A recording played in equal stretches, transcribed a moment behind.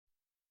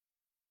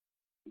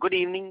Good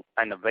evening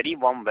and a very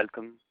warm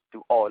welcome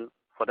to all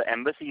for the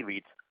Embassy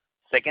REIT's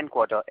second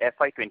quarter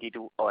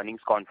FY22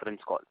 earnings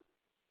conference call.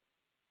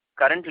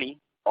 Currently,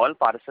 all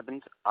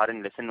participants are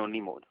in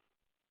listen-only mode.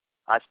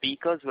 Our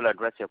speakers will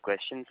address your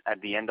questions at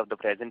the end of the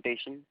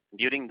presentation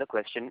during the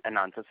question and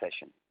answer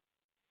session.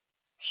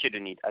 Should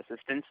you need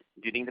assistance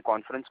during the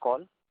conference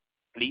call,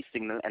 please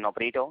signal an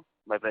operator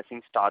by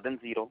pressing star then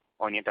 0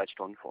 on your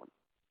touchtone phone.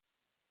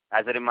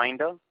 As a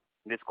reminder,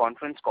 this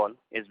conference call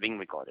is being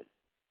recorded.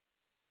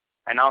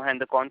 I now hand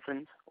the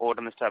conference over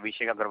to Mr.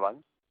 Abhishek Agarwal,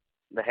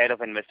 the Head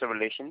of Investor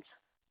Relations.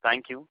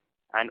 Thank you,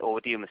 and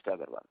over to you, Mr.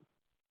 Agarwal.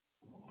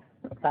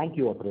 Thank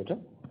you, Operator.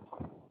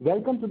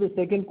 Welcome to the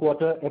second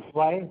quarter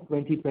FY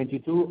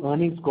 2022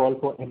 earnings call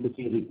for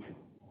Embassy REIT.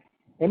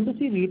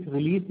 Embassy REIT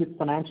released its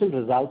financial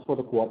results for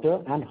the quarter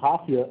and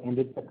half year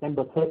ended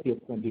September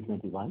 30th,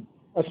 2021,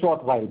 a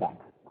short while back.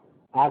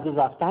 As is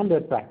our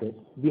standard practice,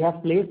 we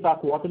have placed our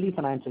quarterly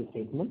financial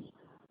statements,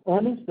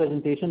 earnings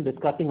presentation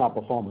discussing our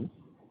performance,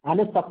 and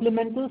a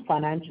supplemental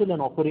financial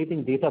and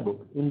operating data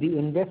book in the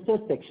investors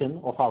section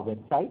of our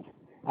website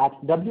at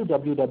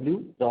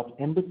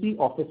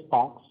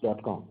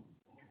www.embassyofficeparks.com.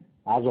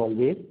 As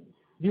always,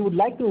 we would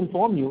like to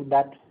inform you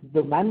that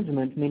the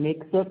management may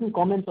make certain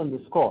comments on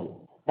this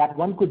call that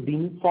one could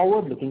deem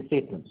forward-looking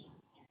statements.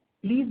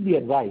 Please be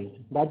advised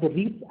that the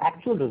REIT's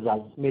actual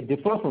results may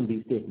differ from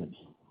these statements.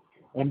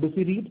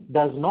 Embassy REIT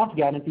does not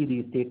guarantee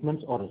these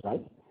statements or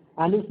results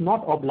and is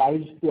not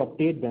obliged to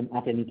update them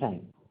at any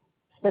time.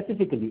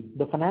 Specifically,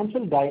 the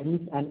financial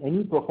guidance and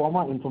any pro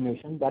forma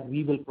information that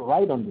we will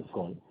provide on this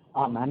call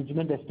are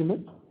management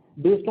estimates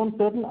based on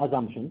certain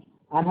assumptions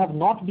and have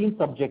not been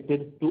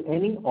subjected to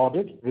any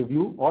audit,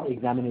 review, or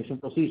examination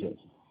procedures.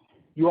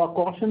 You are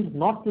cautioned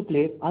not to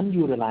place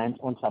undue reliance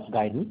on such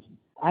guidance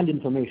and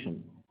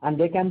information, and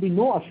there can be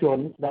no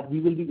assurance that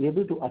we will be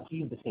able to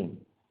achieve the same.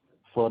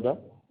 Further,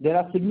 there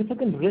are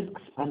significant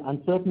risks and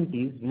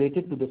uncertainties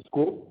related to the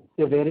scope,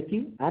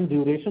 severity, and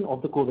duration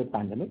of the COVID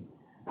pandemic,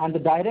 and the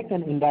direct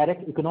and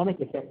indirect economic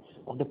effects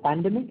of the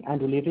pandemic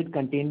and related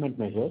containment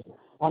measures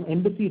on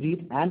Embassy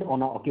REIT and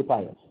on our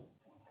occupiers.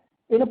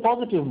 In a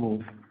positive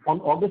move, on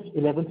August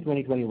 11,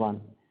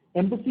 2021,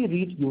 Embassy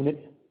REIT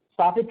units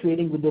started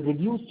trading with a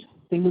reduced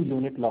single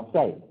unit lot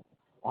size.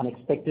 On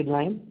expected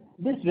lines,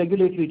 this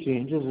regulatory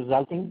change is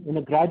resulting in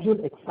a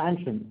gradual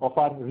expansion of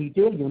our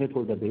retail unit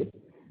holder base,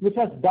 which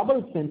has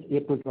doubled since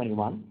April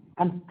 21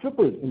 and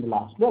tripled in the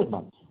last 12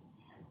 months.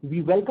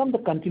 We welcome the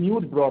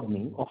continued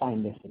broadening of our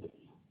investor base.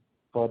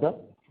 Further,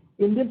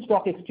 Indian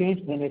Stock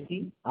Exchange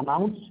NSE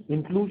announced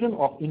inclusion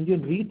of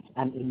Indian REITs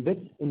and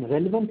InvITs in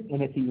relevant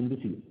NSE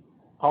indices.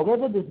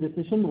 However, this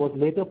decision was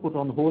later put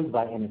on hold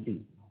by NSE.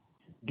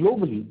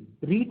 Globally,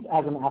 REITs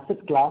as an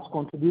asset class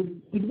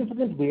contribute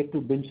significant weight to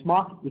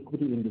benchmark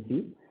equity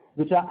indices,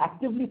 which are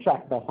actively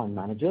tracked by fund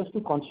managers to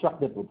construct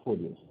their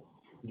portfolios.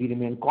 We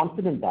remain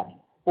confident that,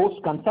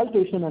 post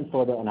consultation and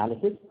further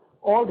analysis,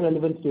 all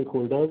relevant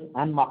stakeholders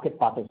and market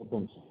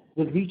participants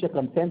will reach a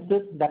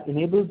consensus that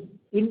enables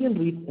Indian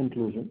REITs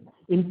inclusion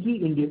in key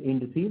Indian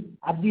indices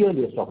at the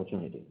earliest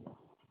opportunity.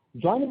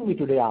 Joining me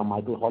today are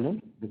Michael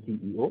Holland, the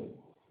CEO,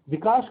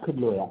 Vikash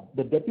Khdloya,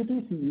 the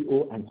Deputy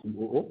CEO and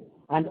COO,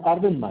 and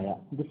Arvind Maya,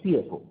 the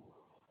CFO.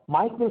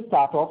 Mike will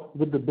start off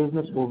with the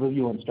business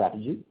overview and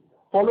strategy,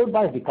 followed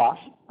by Vikash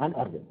and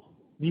Arvind.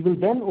 We will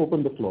then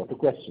open the floor to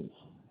questions.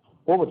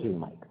 Over to you,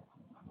 Mike.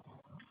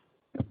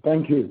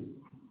 Thank you.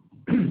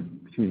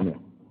 Excuse me.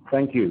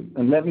 Thank you.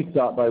 And let me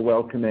start by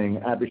welcoming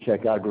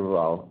Abhishek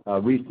Agarwal,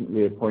 our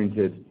recently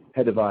appointed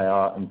Head of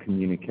IR and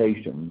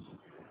Communications,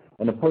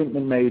 an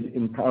appointment made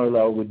in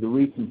parallel with the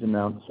recent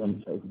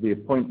announcement of the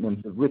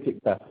appointment of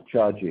Ritik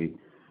Bhattacharjee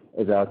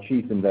as our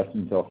Chief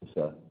Investment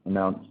Officer,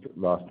 announced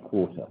last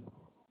quarter.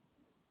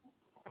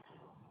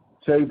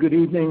 So good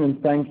evening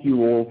and thank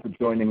you all for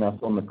joining us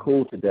on the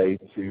call today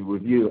to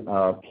review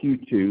our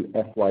Q2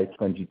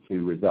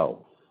 FY22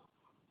 results.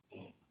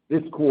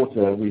 This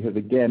quarter, we have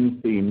again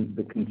seen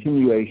the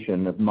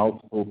continuation of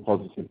multiple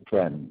positive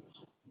trends.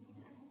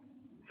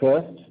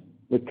 First,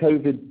 the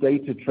COVID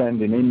data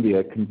trend in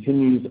India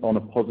continues on a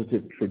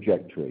positive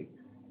trajectory.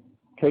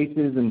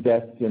 Cases and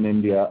deaths in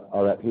India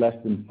are at less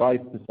than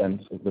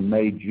 5% of the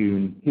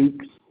May-June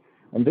peaks,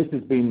 and this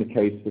has been the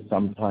case for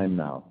some time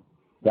now.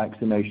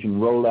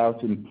 Vaccination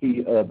rollout in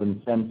key urban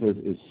centers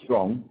is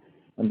strong,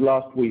 and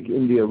last week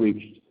India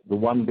reached the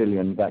 1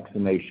 billion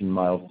vaccination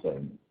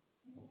milestone.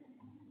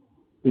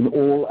 In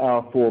all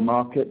our 4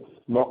 markets,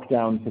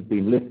 lockdowns have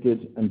been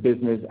lifted and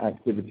business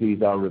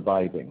activities are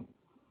reviving.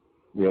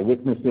 We are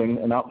witnessing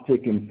an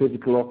uptick in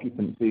physical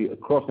occupancy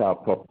across our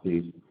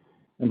properties,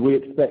 and we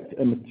expect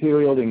a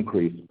material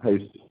increase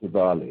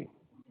post-Diwali.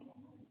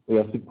 We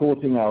are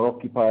supporting our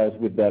occupiers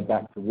with their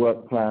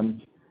back-to-work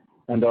plans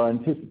and are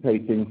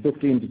anticipating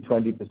 15 to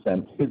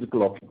 20%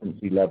 physical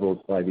occupancy levels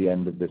by the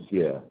end of this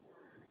year.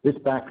 This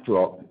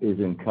backdrop is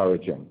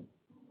encouraging.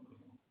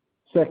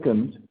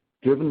 Second,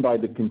 driven by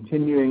the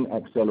continuing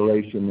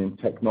acceleration in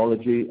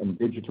technology and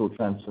digital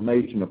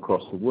transformation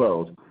across the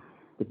world,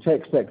 the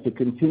tech sector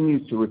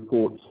continues to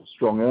report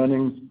strong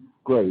earnings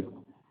growth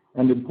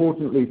and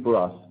importantly for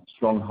us,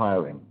 strong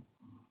hiring.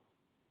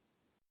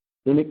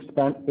 In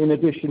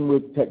addition,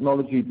 with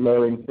technology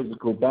blurring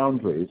physical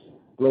boundaries,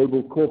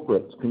 global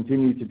corporates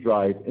continue to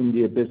drive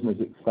India business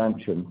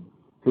expansion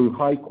through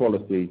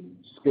high-quality,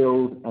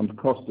 skilled and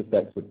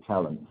cost-effective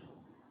talent,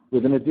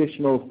 with an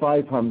additional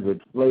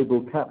 500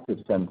 global captive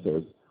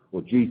centers,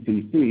 or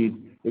GCCs,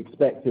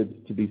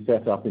 expected to be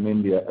set up in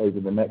India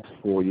over the next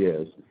 4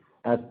 years,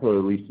 as per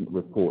a recent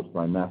report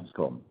by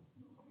NASSCOM.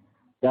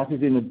 That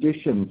is in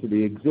addition to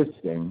the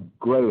existing,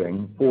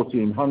 growing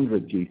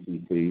 1,400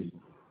 GCCs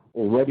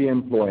already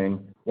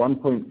employing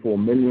 1.4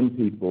 million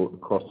people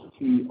across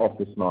key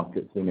office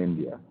markets in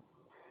India.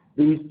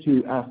 These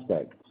two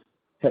aspects,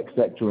 tech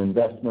sector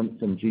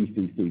investments and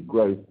GCC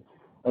growth,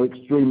 are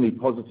extremely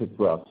positive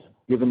for us,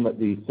 given that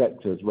these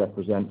sectors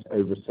represent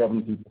over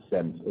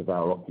 70% of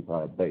our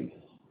occupier base.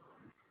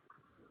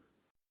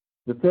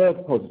 The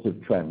third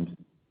positive trend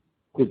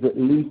is that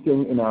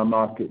leasing in our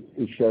markets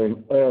is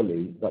showing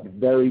early but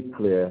very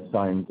clear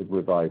signs of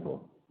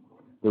revival.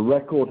 The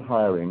record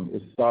hiring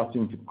is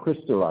starting to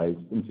crystallize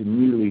into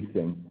new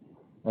leasing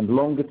and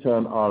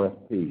longer-term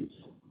RFPs,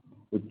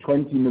 with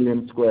 20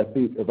 million square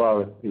feet of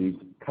RFPs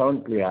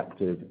currently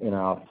active in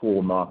our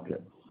 4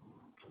 markets.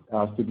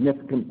 Our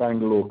significant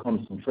Bangalore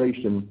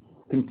concentration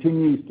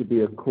continues to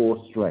be a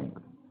core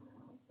strength.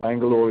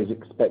 Bangalore is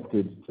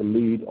expected to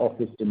lead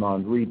office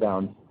demand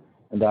rebound,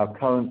 and our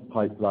current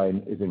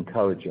pipeline is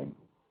encouraging.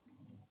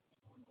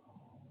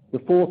 The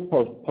fourth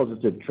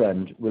positive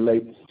trend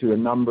relates to a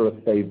number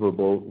of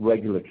favorable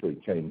regulatory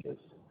changes.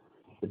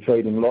 The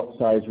trading lot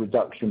size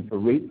reduction for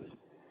REITs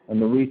and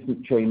the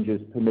recent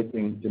changes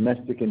permitting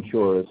domestic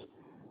insurers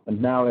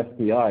and now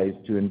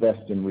FPIs to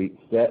invest in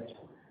REIT debt.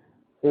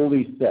 All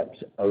these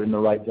steps are in the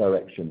right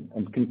direction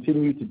and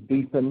continue to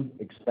deepen,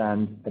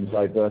 expand and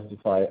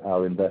diversify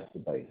our investor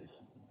base.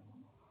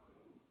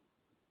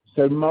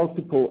 So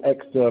multiple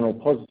external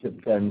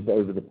positive trends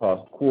over the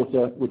past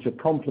quarter, which are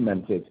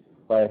complemented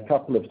by a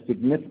couple of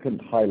significant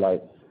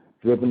highlights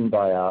driven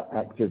by our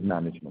active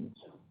management.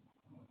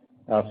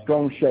 Our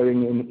strong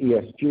showing in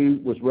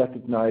ESG was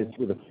recognized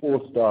with a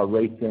 4-star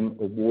rating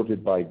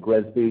awarded by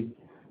GRESB,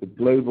 the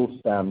global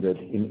standard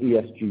in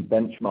ESG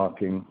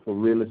benchmarking for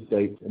real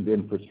estate and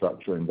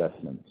infrastructure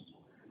investments.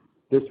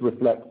 This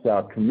reflects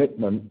our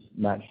commitment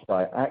matched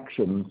by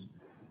actions,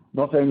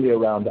 not only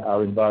around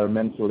our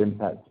environmental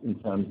impact in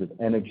terms of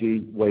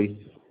energy,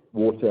 waste,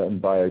 water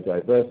and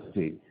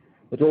biodiversity,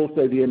 but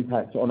also the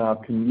impact on our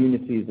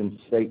communities and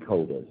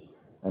stakeholders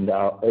and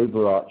our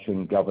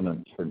overarching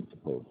governance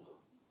principles.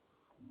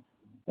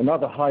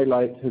 Another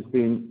highlight has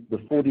been the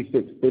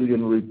 46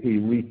 billion rupee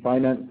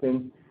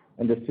refinancing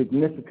and a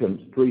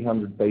significant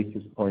 300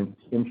 basis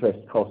points interest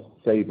cost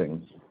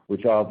savings,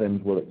 which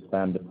Arvind will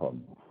expand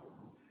upon.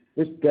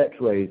 This debt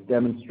raise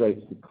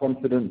demonstrates the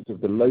confidence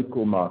of the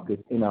local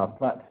market in our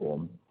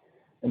platform,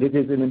 and it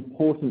is an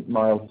important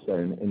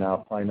milestone in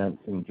our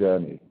financing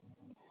journey.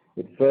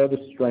 It further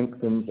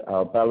strengthens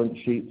our balance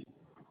sheet,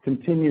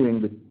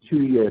 continuing the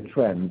 2-year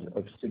trend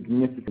of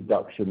significant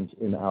reductions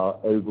in our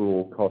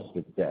overall cost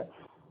of debt.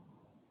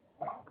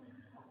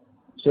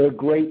 So a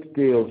great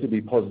deal to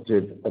be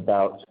positive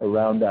about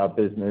around our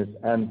business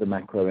and the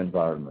macro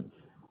environment,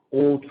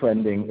 all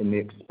trending in the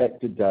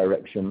expected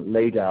direction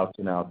laid out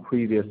in our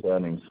previous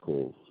earnings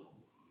calls.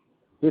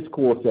 This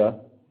quarter,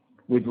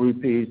 with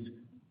rupees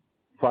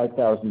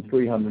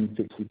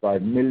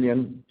 5,365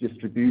 million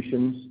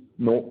distributions,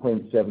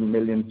 0.7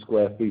 million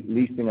square feet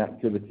leasing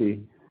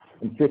activity,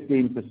 and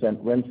 15%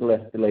 rental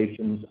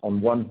escalations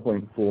on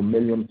 1.4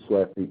 million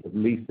square feet of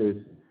leases,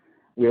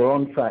 we are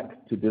on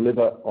track to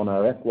deliver on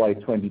our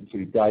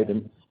FY22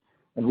 guidance,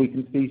 and we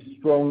can see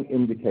strong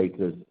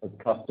indicators of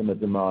customer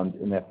demand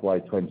in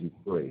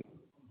FY23.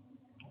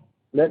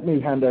 Let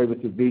me hand over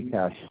to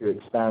Vikash to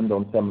expand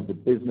on some of the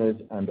business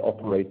and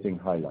operating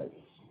highlights.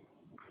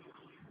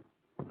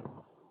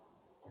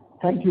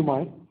 Thank you,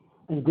 Mike,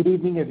 and good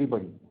evening,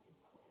 everybody.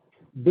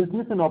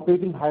 Business and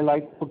operating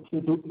highlights for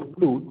Q2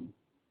 include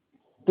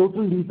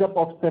total lease-up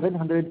of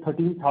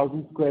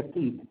 713,000 square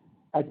feet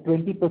at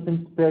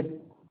 20% spread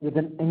with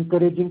an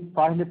encouraging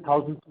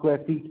 500,000 square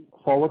feet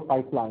forward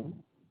pipeline,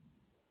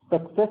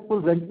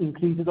 successful rent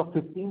increases of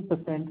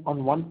 15% on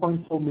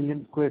 1.4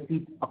 million square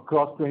feet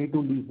across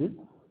 22 leases,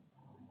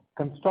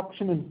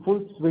 construction in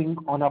full swing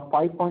on a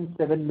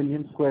 5.7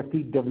 million square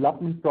feet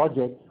development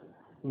project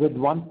with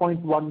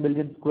 1.1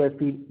 million square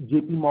feet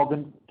JP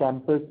Morgan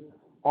campus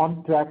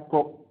on track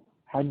for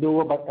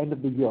handover by end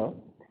of the year,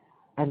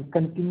 and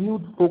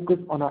continued focus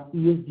on our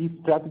ESG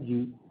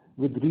strategy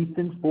with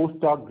recent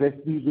 4-star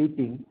GRESB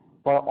rating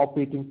for our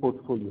operating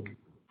portfolio.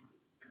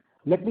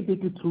 Let me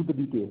take you through the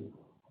details.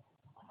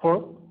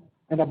 First,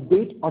 an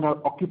update on our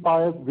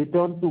occupiers'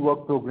 return to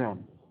work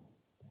program.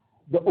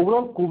 The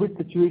overall COVID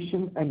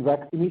situation and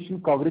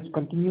vaccination coverage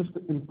continues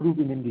to improve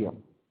in India.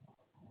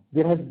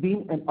 There has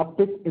been an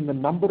uptick in the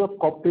number of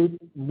corporates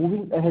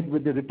moving ahead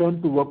with the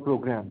return to work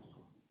programs.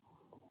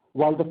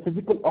 While the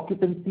physical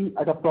occupancy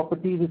at our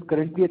properties is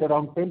currently at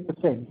around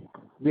 10%,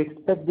 we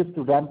expect this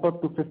to ramp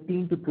up to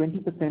 15 to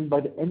 20%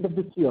 by the end of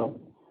this year,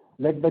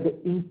 led by the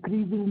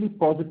increasingly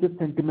positive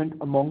sentiment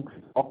amongst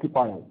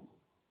occupiers.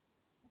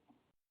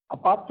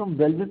 Apart from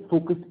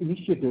wellness-focused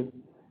initiatives,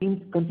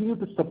 teams continue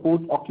to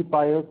support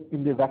occupiers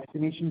in their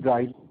vaccination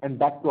drives and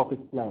back-to-office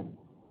plans.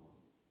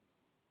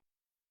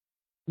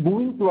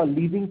 Moving to our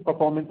leasing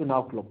performance and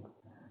outlook.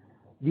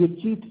 We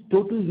achieved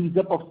total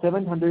lease-up of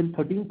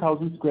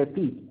 713,000 square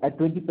feet at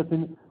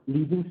 20%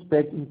 leasing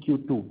spread in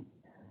Q2.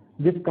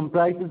 This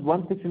comprises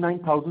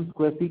 169,000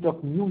 square feet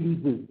of new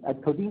leases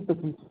at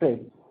 13%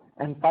 spread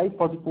and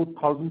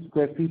 544,000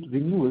 square feet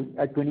renewals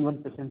at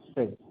 21%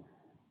 spread,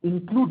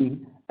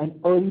 including an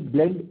early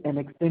blend and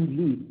extend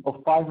lease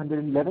of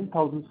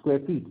 511,000 square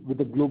feet with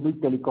a global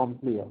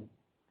telecom player.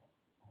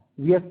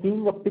 We are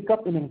seeing a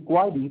pickup in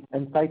inquiries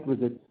and site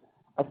visits,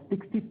 a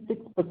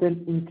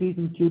 66% increase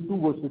in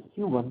Q2 versus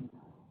Q1,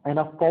 and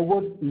our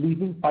forward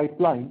leasing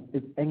pipeline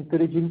is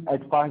encouraging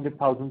at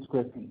 500,000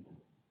 square feet.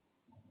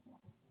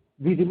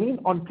 We remain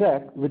on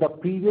track with our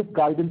previous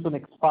guidance on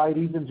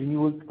expiries and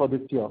renewals for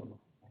this year.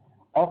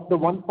 Of the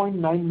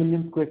 1.9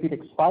 million square feet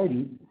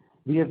expiries,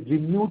 we have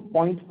renewed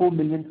 0.4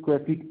 million square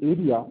feet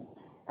area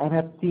and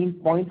have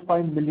seen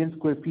 0.5 million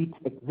square feet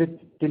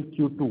exit till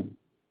Q2.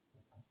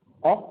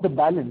 Of the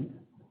balance,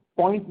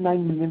 0.9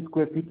 million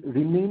square feet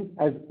remain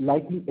as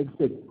likely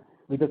exits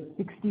with a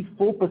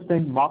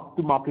 64%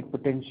 mark-to-market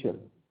potential.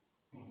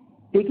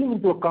 Taking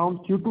into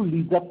account Q2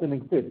 lease-ups and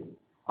exits,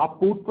 our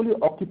portfolio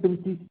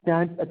occupancy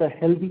stands at a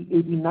healthy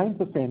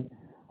 89%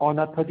 on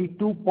our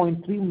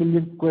 32.3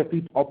 million square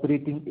feet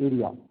operating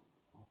area.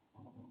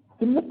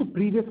 Similar to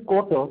previous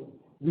quarter,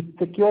 we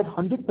secured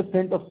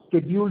 100% of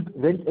scheduled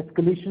rent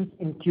escalations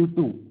in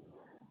Q2,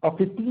 a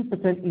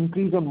 15%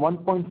 increase on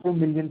 1.4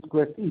 million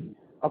square feet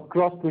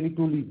across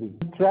 22 leases.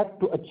 On track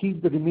to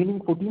achieve the remaining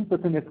 14%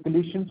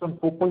 escalations on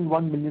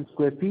 4.1 million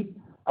square feet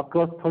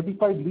across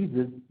 35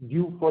 leases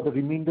due for the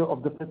remainder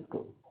of the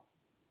fiscal.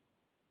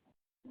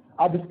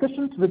 Our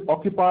discussions with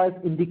occupiers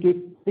indicate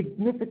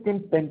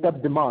significant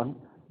pent-up demand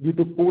due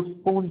to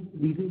postponed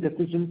leasing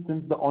decisions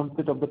since the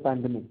onset of the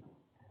pandemic.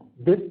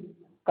 This,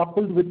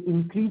 coupled with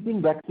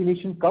increasing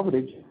vaccination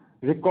coverage,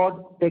 record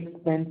tech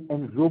spend,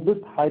 and robust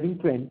hiring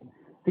trends,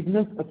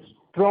 signals a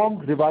strong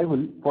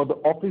revival for the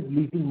office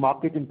leasing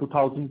market in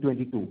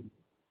 2022.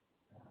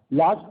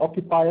 Large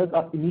occupiers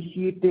are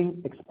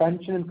initiating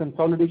expansion and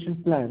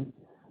consolidation plans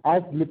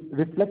as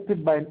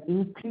reflected by an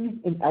increase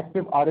in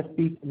active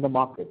RFPs in the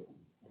market.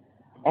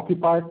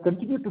 Occupiers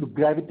continue to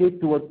gravitate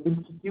towards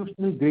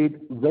institutional-grade,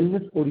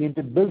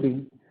 wellness-oriented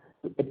buildings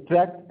to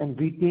attract and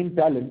retain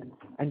talent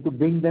and to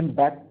bring them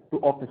back to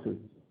offices.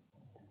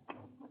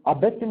 Our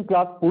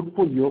best-in-class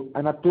portfolio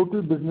and our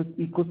total business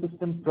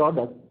ecosystem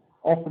product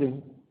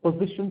offering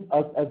positions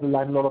us as the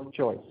landlord of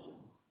choice.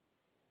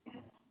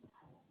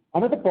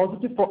 Another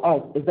positive for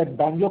us is that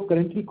Bangalore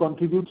currently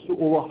contributes to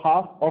over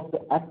half of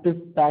the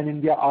active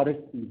pan-India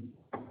RFPs.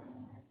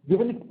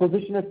 Given its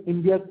position as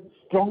India's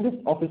strongest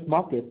office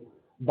market,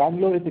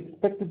 Bangalore is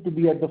expected to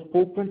be at the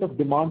forefront of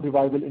demand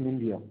revival in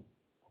India.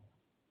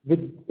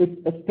 With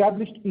its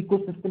established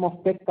ecosystem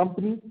of tech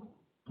companies,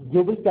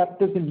 global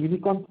captives and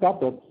unicorn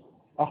startups,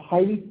 a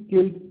highly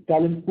skilled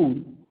talent pool,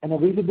 and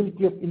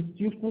availability of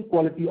institutional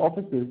quality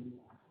offices,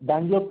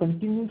 Bangalore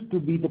continues to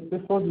be the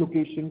preferred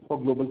location for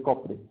global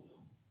corporates.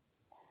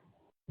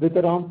 With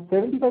around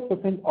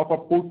 75% of our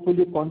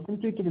portfolio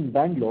concentrated in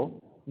Bangalore,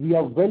 we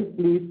are well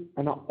placed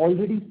and are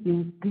already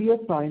seeing clear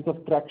signs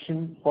of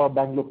traction for our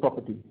Bangalore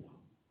properties.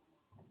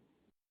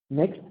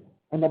 Next,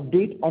 an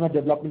update on our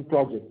development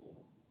projects.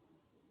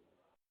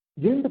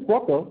 During the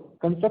quarter,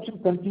 construction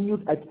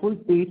continued at full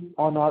pace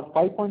on our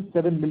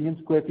 5.7 million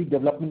square feet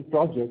development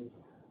projects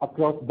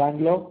across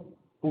Bangalore,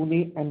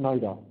 Pune, and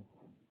Noida.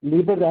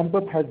 Labor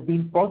ramp-up has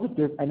been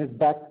positive and is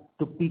back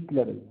to peak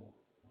levels.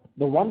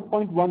 The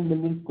 1.1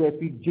 million square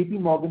feet JP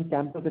Morgan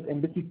campus at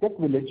Embassy Tech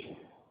Village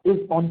is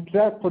on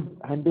track for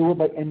handover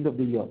by end of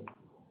the year.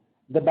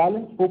 The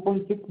balance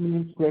 4.6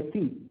 million square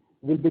feet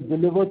will be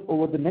delivered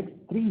over the next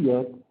 3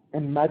 years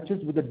and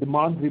matches with the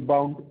demand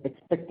rebound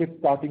expected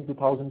starting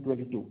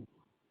 2022.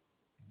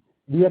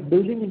 We are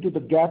building into the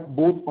gap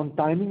both on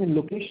timing and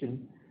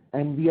location,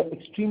 and we are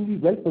extremely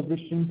well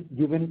positioned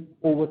given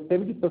over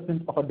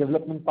 70% of our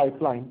development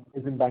pipeline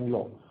is in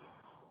Bangalore.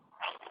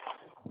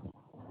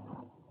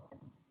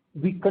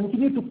 We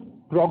continue to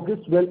progress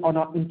well on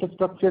our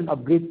infrastructure and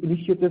upgrade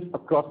initiatives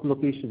across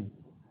locations.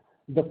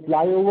 The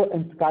flyover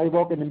and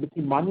skywalk at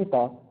Embassy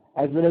Manyata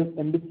as well as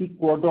Embassy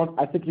Quadron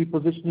asset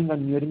repositioning are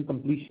nearing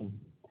completion.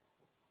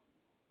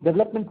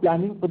 Development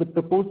planning for the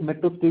proposed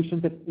metro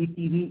stations at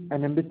ETV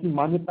and Embassy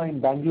Manyata in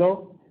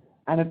Bangalore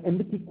and at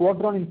Embassy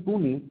Quadron in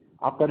Pune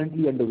are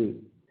currently underway.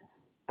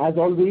 As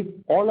always,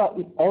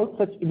 all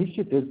such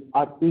initiatives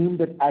are aimed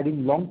at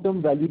adding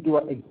long-term value to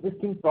our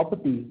existing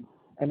properties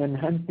and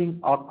enhancing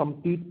our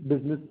complete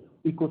business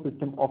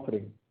ecosystem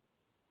offering.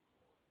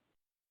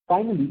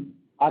 Finally,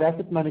 our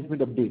asset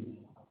management updates.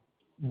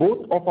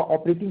 Both of our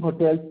operating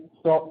hotels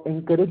saw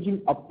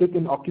encouraging uptick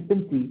in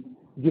occupancy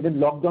given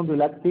lockdown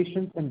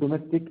relaxations and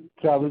domestic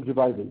travel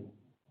revival.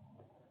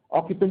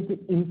 Occupancy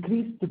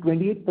increased to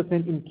 28%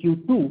 in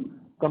Q2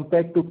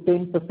 compared to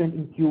 10%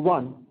 in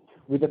Q1,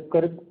 with a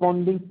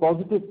corresponding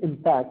positive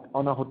impact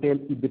on our hotel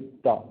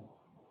EBITDA.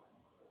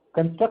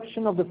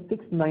 Construction of the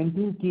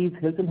 619 keys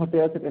Hilton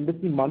Hotels at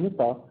Embassy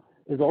Manyata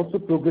is also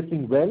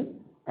progressing well,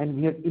 and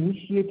we have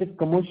initiated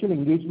commercial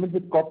engagement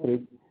with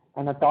corporates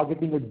and are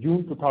targeting a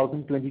June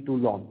 2022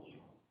 launch.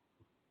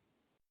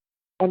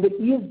 On the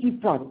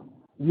ESG front,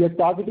 we are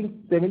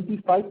targeting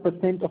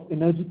 75% of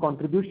energy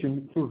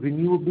contribution through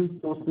renewable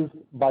sources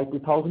by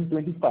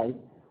 2025,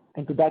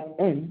 and to that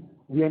end,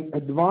 we are in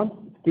advanced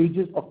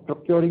stages of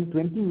procuring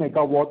 20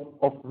 megawatts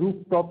of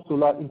rooftop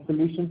solar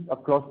installations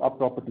across our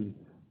properties.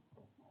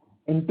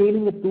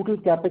 Entailing a total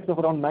capex of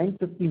around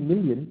 950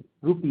 million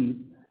rupees,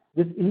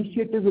 this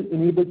initiative will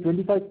enable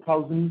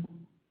 25,000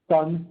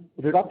 tons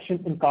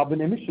reduction in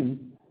carbon emissions,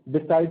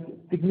 besides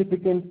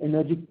significant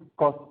energy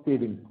cost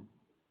savings.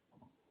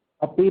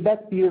 A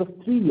payback period of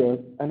 3 years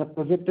and a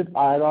projected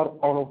IRR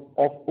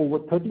of over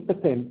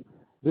 30%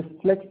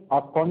 reflects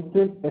our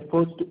constant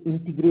efforts to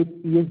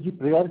integrate ESG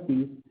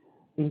priorities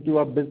into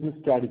our business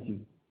strategy.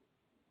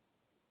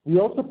 We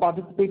also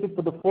participated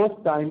for the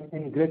first time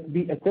in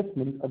GRESB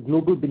assessment, a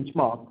global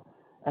benchmark,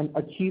 and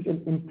achieved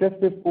an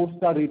impressive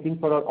 4-star rating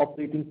for our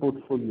operating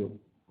portfolio.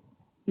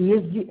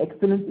 ESG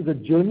excellence is a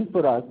journey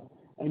for us,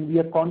 and we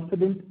are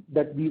confident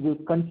that we will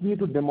continue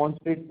to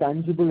demonstrate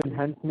tangible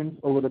enhancements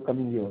over the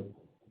coming years.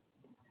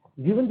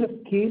 Given the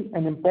scale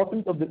and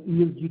importance of the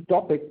ESG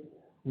topic,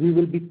 we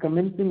will be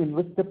commencing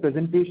investor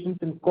presentations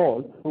and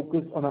calls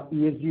focused on our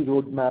ESG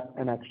roadmap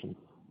and actions.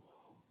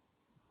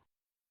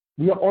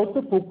 We are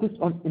also focused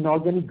on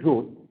inorganic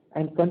growth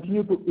and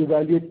continue to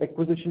evaluate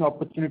acquisition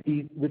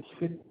opportunities which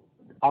fit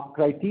our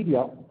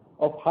criteria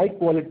of high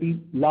quality,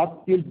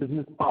 large-scale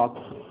business parks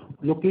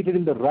located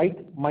in the right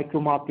micro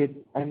markets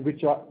and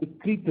which are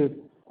accretive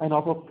and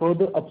offer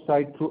further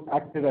upside through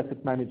active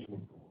asset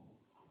management.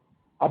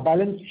 Our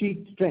balance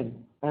sheet strength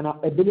and our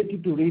ability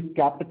to raise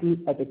capital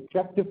at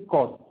attractive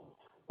costs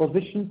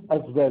positions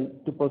us well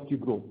to pursue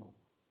growth.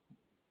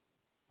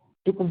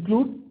 To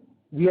conclude,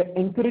 we are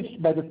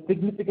encouraged by the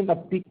significant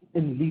uptick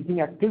in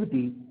leasing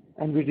activity,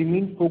 and we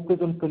remain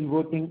focused on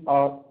converting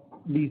our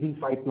leasing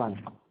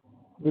pipeline.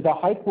 With a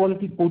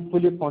high-quality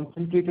portfolio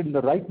concentrated in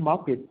the right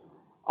markets,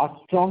 our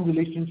strong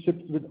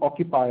relationships with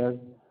occupiers,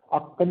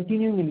 our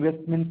continuing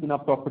investments in our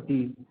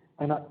properties,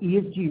 and our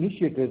ESG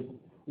initiatives,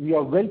 we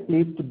are well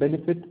placed to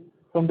benefit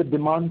from the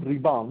demand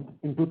rebound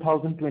in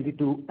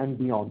 2022 and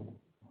beyond.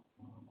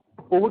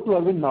 Over to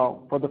Arvind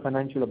now for the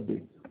financial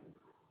update.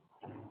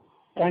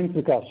 Thanks,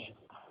 Vikash.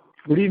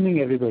 Good evening,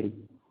 everybody.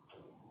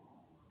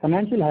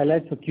 Financial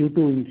highlights for Q2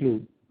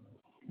 include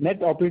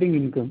net operating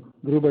income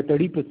grew by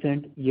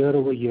 30%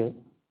 year-over-year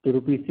to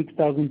rupees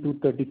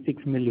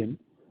 6,236 million,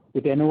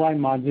 with NOI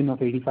margin of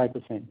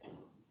 85%.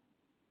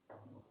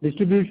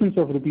 Distributions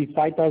of rupees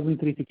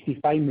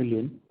 5,365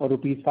 million, or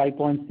rupees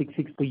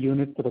 5.66 per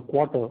unit for the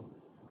quarter,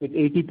 with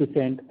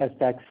 80% as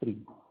tax-free.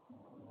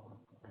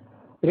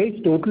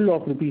 Raised total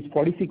of rupees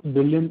 46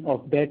 billion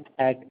of debt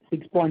at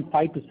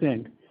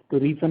 6.5% to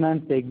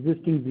refinance the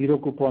existing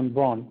zero-coupon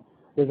bond,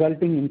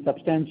 resulting in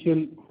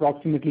substantial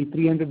approximately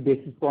 300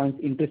 basis points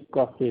interest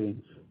cost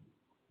savings,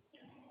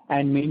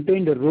 and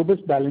maintained a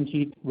robust balance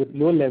sheet with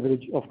low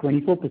leverage of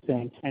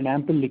 24% and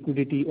ample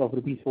liquidity of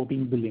rupees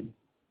 14 billion.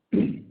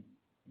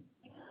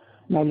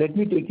 Now let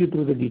me take you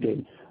through the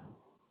details.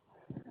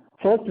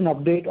 First, an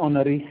update on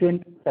a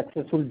recent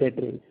successful debt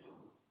raise.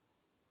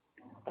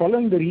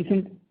 Following the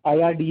recent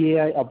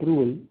IRDAI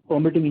approval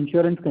permitting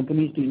insurance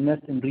companies to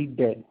invest in REIT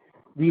debt,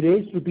 we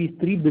raised rupees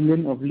 3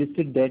 billion of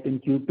listed debt in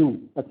Q2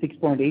 at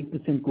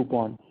 6.8%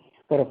 coupon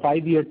for a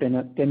 5-year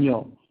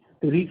tenure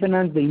to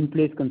refinance the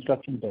in-place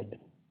construction debt.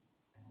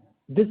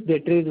 This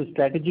debt raise was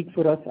strategic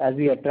for us as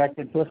we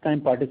attracted first-time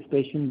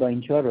participation by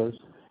insurers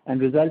and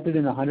resulted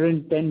in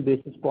 110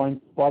 basis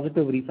points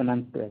positive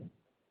refinance spread.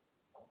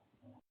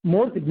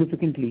 More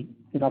significantly,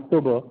 in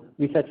October,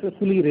 we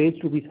successfully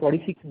raised rupees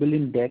 46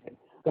 billion debt,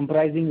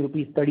 comprising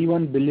rupees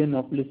 31 billion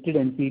of listed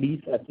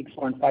NCDs at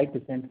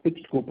 6.5%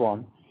 fixed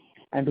coupon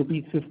and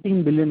rupees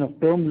 15 billion of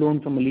term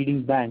loan from a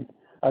leading bank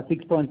at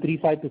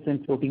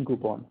 6.35% floating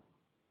coupon.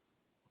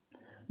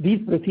 These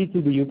proceeds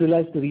will be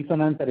utilized to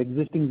refinance our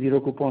existing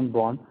zero-coupon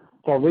bond,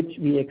 for which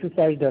we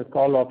exercised our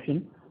call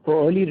option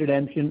for early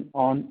redemption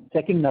on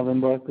 2nd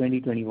November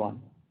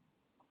 2021.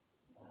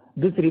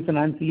 This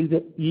refinance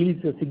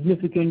yields a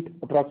significant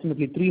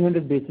approximately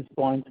 300 basis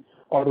points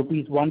or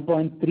rupees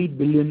 1.3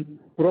 billion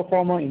pro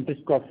forma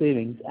interest cost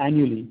savings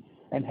annually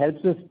and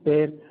helps us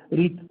pare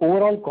REIT's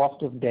overall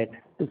cost of debt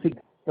to 6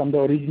 from the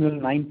original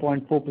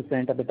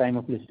 9.4% at the time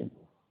of listing.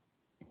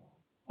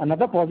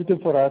 Another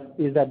positive for us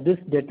is that this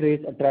debt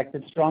raise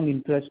attracted strong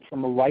interest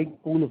from a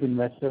wide pool of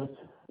investors,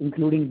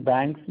 including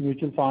banks,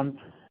 mutual funds,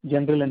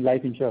 general and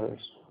life insurers.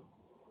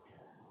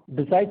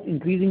 Besides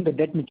increasing the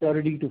debt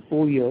maturity to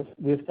 4 years,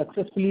 we have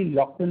successfully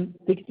locked in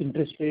fixed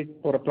interest rate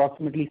for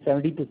approximately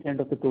 70%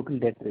 of the total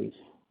debt raise.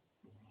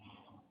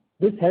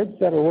 This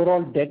helps our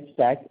overall debt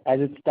stack as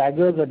it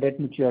staggers our debt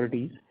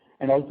maturities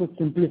and also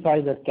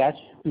simplifies our cash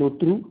flow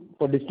through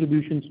for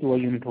distributions to our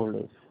unit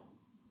holders.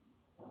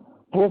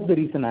 Post the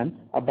refinance,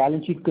 our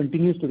balance sheet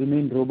continues to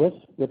remain robust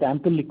with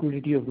ample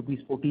liquidity of rupees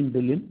 14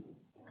 billion,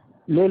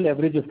 low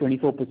leverage of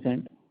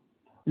 24%,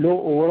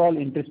 low overall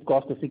interest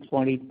cost of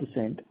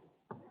 6.8%,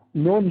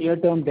 no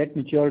near-term debt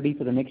maturity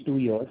for the next 2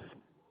 years,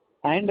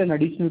 and an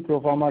additional pro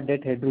forma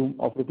debt headroom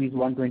of rupees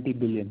 120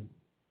 billion.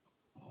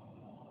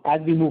 As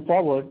we move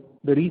forward,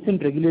 the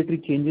recent regulatory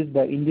changes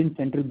by Indian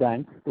Central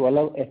Bank to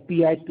allow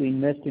FPIs to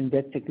invest in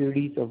debt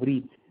securities of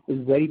REITs is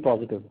very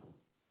positive.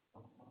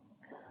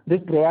 This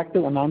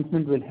proactive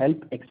announcement will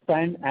help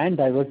expand and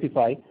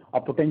diversify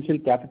our potential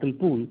capital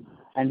pool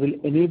and will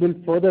enable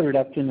further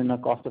reduction in our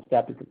cost of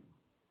capital.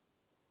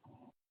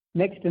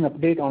 Next, an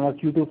update on our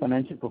Q2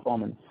 financial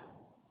performance.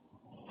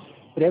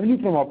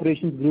 Revenue from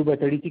operations grew by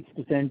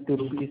 36% to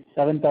rupees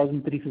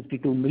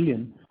 7,352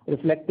 million,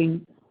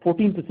 reflecting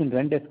 14%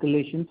 rent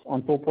escalations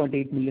on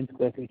 4.8 million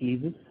square feet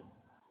leases,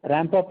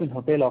 ramp up in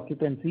hotel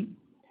occupancy,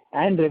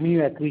 and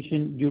revenue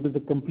accretion due to the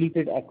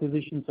completed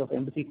acquisitions of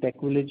Embassy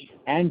TechVillage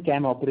and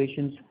CAM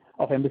operations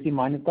of Embassy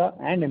Manyata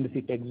and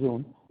Embassy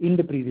TechZone in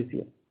the previous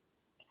year.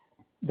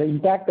 The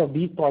impact of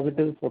these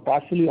positives were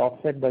partially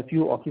offset by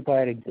few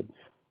occupier exits.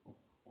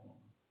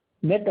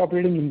 Net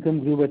operating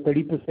income grew by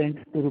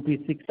 30% to rupees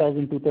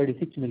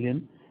 6,236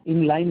 million,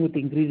 in line with the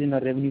increase in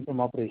our revenue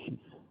from operations.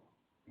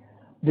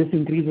 This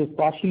increase was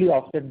partially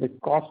offset by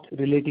costs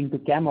relating to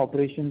CAM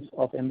operations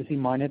of Embassy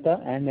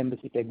Manyata and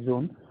Embassy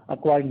TechZone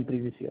acquired in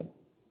previous year.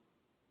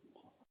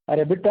 Our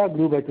EBITDA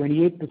grew by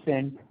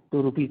 28%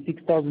 to rupees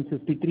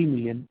 6,053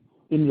 million,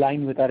 in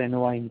line with our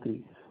NOI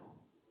increase.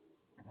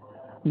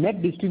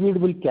 Net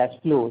distributable cash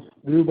flows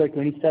grew by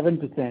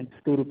 27%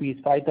 to rupees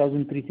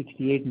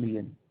 5,368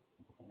 million.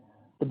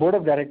 The Board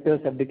of Directors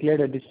have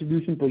declared a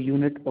distribution per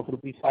unit of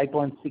rupees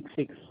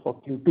 5.66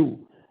 for Q2,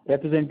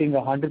 representing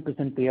a 100%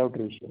 payout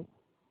ratio.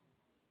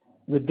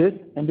 With this,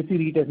 Embassy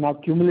REIT has now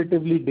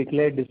cumulatively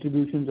declared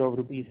distributions of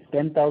rupees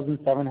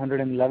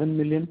 10,711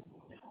 million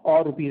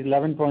or rupees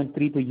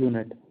 11.3 per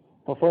unit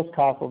for first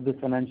half of this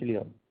financial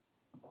year.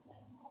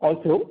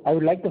 Also, I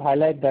would like to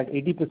highlight that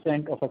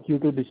 80% of our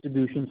Q2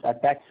 distributions are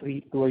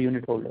tax-free to our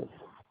unit holders.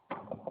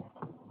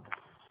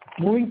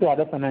 Moving to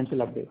other financial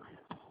updates.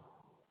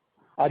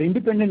 Our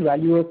independent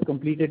valuers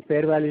completed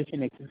fair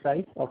valuation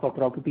exercise of our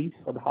properties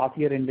for the half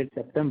year ended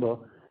September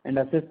and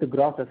assessed the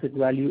gross asset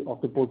value of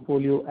the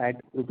portfolio at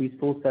rupees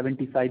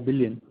 475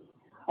 billion,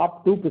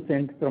 up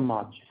 2% from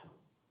March.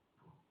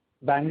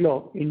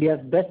 Bangalore,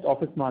 India's best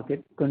office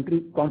market,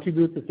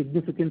 contributes a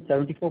significant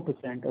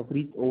 74% of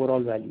REIT's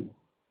overall value.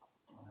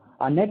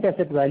 Our net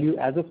asset value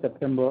as of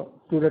September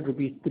stood at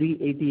rupees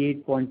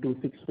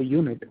 388.26 per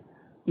unit,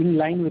 in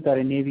line with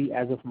our NAV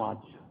as of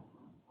March.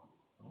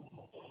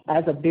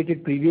 As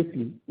updated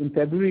previously, in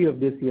February of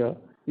this year,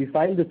 we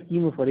filed a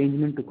scheme of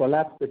arrangement to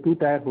collapse the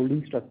two-tier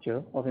holding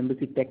structure of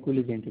Embassy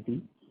TechVillage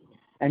entity,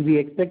 and we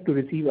expect to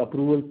receive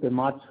approvals by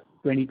March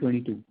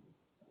 2022.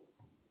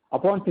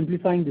 Upon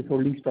simplifying this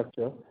holding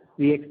structure,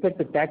 we expect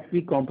the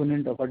tax-free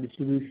component of our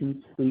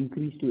distributions to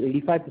increase to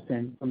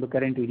 85% from the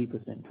current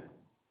 80%.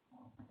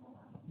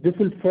 This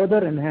will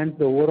further enhance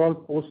the overall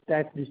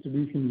post-tax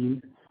distribution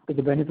yield to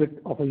the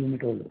benefit of our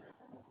unit holders.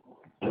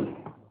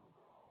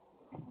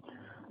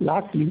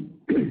 Lastly,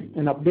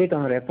 an update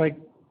on our FY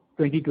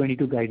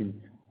 2022 guidance.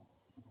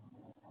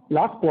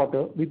 Last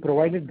quarter, we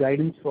provided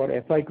guidance for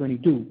FY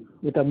 22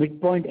 with a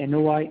midpoint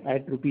NOI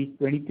at rupees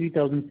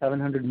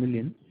 23,700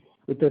 million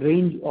with a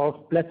range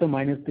of plus or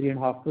minus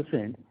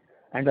 3.5%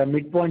 and a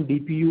midpoint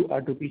DPU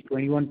at rupees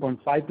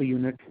 21.5 per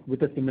unit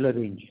with a similar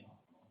range.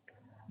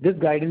 This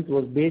guidance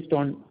was based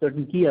on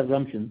certain key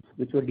assumptions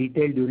which were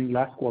detailed during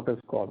last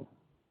quarter's call.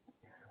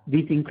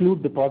 These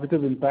include the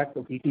positive impact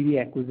of ETV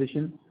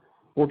acquisition,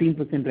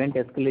 14% rent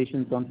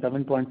escalations on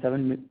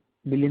 7.7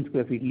 million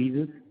square feet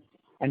leases,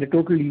 and a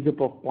total lease-up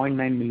of 0.9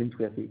 million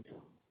square feet.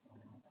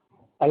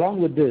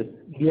 Along with this,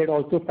 we had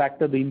also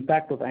factored the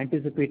impact of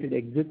anticipated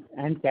exits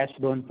and cash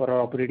burn for our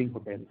operating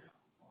hotels.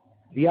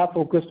 We are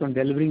focused on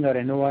delivering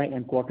our NOI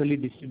and quarterly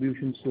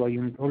distributions to our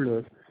unit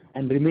holders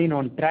and remain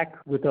on track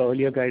with our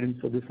earlier guidance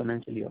for this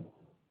financial year.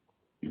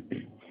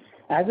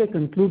 As I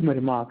conclude my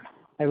remarks,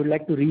 I would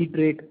like to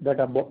reiterate that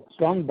our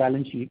strong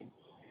balance sheet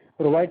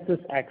provides us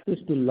access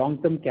to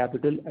long-term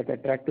capital at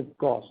attractive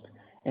cost,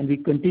 and we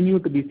continue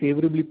to be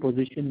favorably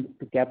positioned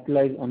to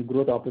capitalize on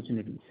growth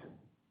opportunities.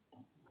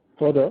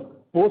 Further,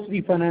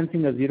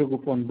 post-refinancing a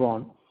zero-coupon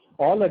bond,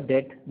 all our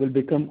debt will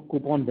become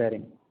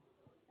coupon-bearing.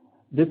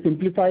 This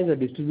simplifies our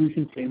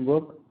distribution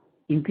framework,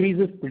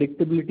 increases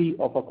predictability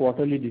of our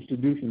quarterly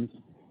distributions,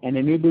 and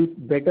enables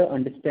better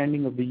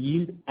understanding of the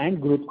yield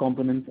and growth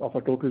components of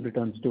our total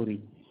return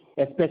story,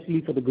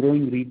 especially for the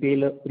growing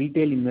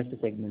retail investor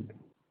segment.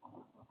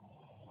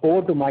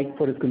 Over to Mike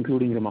for his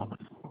concluding remarks.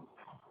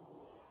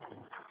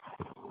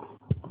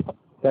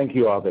 Thank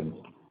you, Arvind.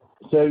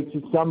 So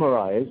to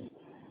summarize,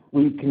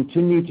 we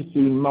continue to see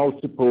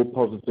multiple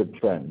positive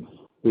trends,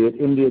 be it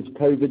India's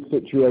COVID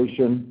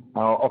situation,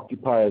 our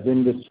occupiers'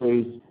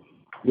 industries,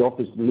 the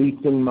office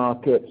leasing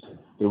market,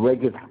 the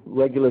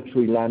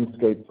regulatory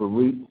landscape for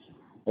REITs,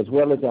 as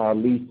well as our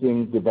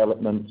leasing,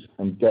 development,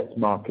 and debt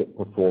market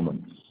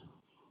performance.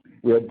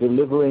 We are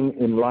delivering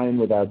in line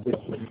with our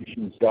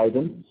distributions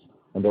guidance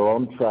and are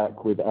on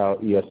track with our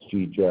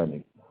ESG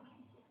journey.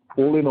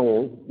 All in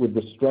all, with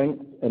the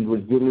strength and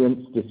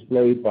resilience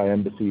displayed by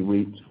Embassy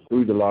REIT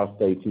through the last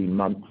 18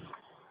 months,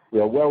 we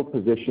are well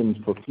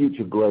positioned for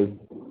future growth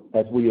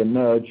as we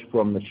emerge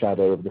from the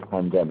shadow of the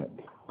pandemic.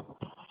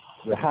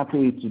 We're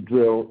happy to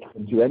drill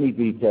into any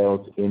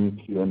details in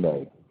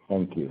Q&A.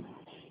 Thank you.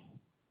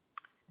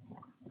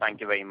 Thank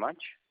you very much.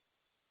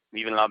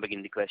 We will now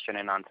begin the question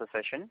and answer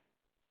session.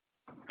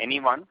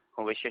 Anyone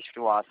who wishes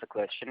to ask a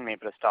question may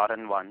press star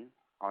and one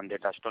on their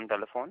touchtone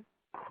telephone.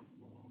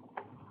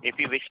 If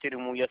you wish to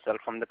remove yourself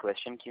from the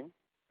question queue,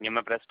 you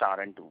may press star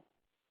and two.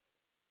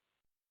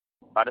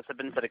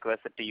 Participants are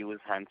requested to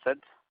use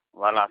handsets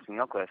while asking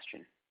a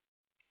question.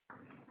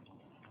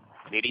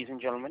 Ladies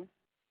and gentlemen,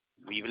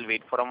 we will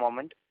wait for a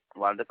moment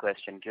while the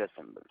question queue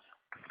assembles.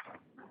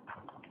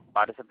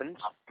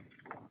 Participants,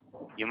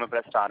 you may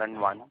press star and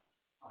one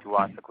to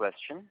ask a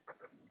question.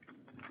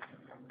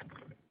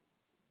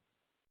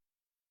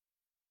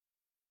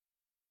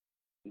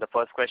 The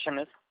first question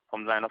is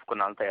from the line of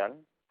Kunal Tayal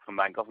from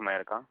Bank of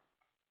America.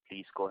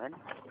 Please go ahead.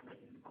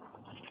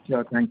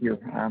 Sure, thank you.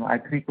 I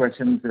have three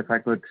questions, if I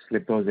could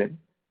slip those in.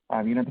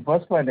 The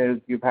first one is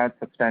you've had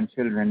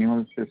substantial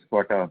renewals this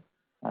quarter.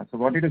 So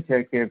wanted to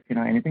check if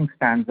anything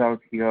stands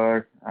out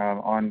here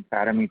on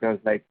parameters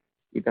like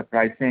either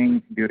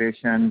pricing,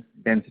 duration,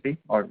 density,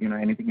 or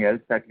anything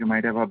else that you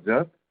might have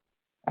observed.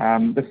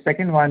 The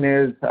second one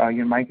is,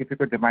 Mike, if you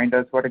could remind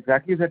us what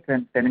exactly is a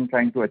tenant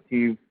trying to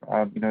achieve,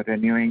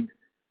 renewing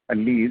a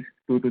lease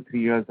 2 to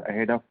 3 years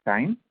ahead of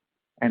time.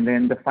 And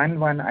then the final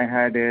one I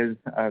had is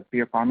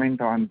your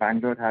comment on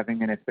Bangalore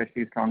having an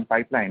especially strong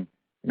pipeline.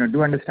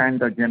 Do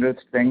understand the general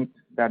strength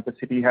that the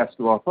city has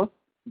to offer,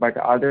 but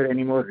are there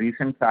any more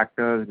recent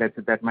factors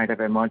that might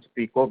have emerged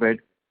pre-COVID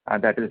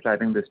that is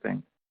driving this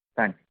strength?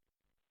 Thanks.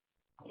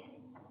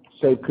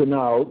 So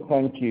Kunal,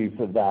 thank you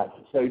for that.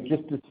 So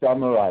just to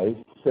summarize,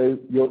 so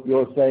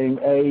you're saying,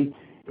 A,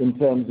 in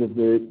terms of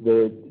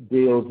the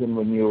deals and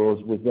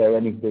renewals, was there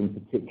anything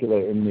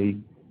particular in the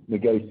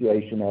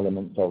negotiation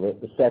elements of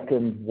it? The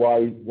second,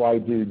 why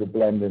do the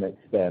blend and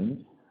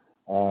extend?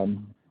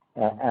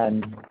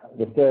 And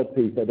the third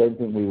piece, I don't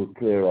think we were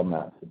clear on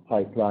that, the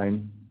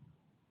pipeline.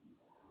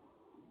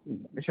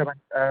 Sure.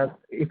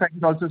 If I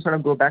could also sort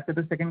of go back to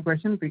the second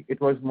question,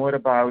 it was more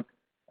about,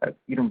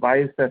 why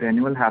is the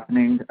renewal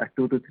happening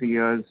 2 to 3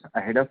 years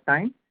ahead of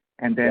time?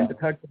 And then the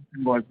third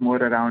question was more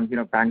around,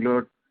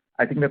 Bangalore.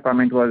 I think the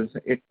comment was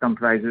it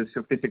comprises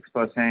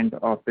 56%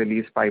 of the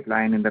lease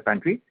pipeline in the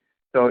country.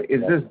 So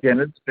is this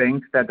general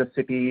strength that the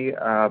city,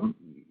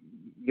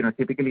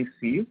 typically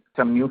sees?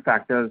 Some new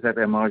factors have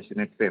emerged in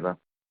its favor.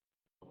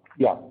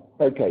 Yeah.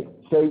 Okay.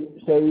 So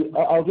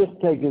I'll just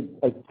take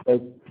a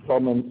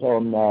comment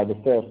on the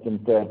first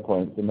and third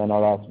points, and then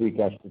I'll ask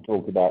Vikash to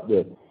talk about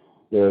the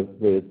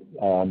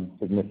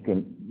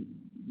significant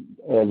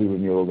early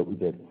renewal that we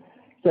did.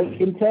 So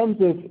in terms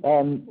of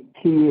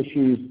key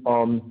issues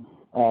on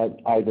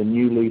either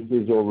new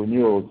leases or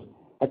renewals,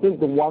 I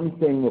think the one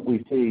thing that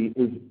we see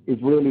is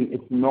really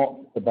it's not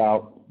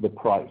about the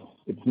price.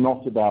 It's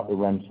not about the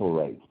rental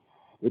rate.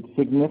 It's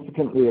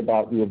significantly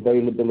about the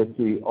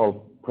availability of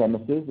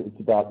premises. It's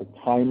about the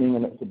timing,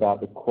 and it's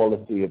about the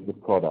quality of the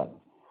product.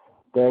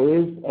 There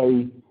is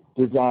a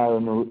desire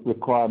and a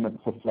requirement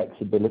for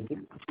flexibility.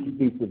 The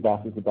piece of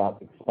that is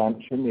about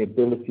expansion, the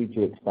ability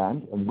to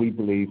expand, and we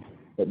believe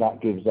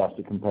that gives us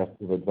a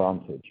competitive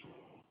advantage.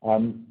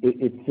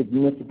 It's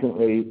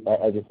significantly,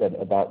 as I said,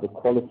 about the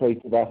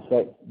qualitative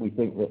aspect. We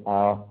think that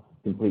our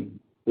complete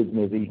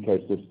business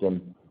ecosystem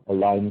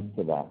aligns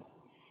to that.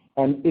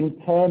 And in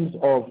terms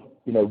of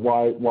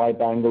why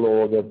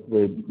Bangalore,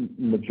 the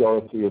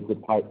majority of the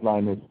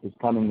pipeline is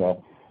coming there,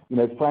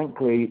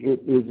 frankly,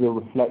 it is a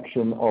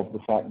reflection of the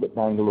fact that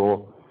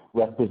Bangalore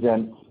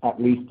represents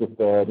at least a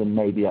third and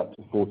maybe up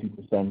to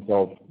 40%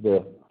 of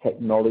the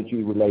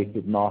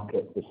technology-related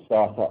market, the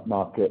startup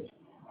market,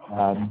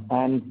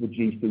 and the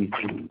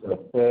GCCs. A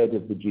third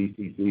of the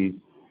GCCs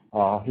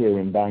are here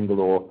in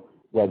Bangalore,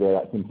 whether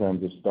that's in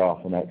terms of staff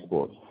and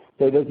exports.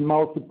 So there's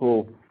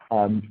multiple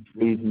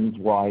reasons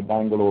why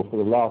Bangalore, for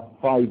the last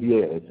 5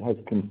 years, has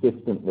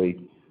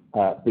consistently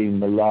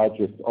been the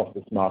largest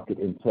office market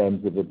in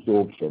terms of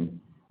absorption.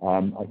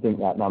 I think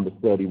that number is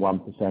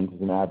 31%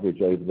 as an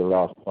average over the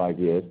last 5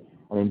 years.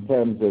 And in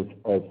terms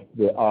of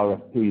the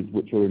RFPs,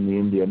 which are in the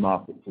India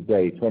market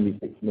today,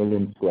 26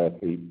 million square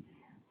feet,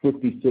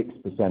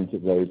 56%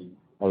 of those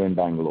are in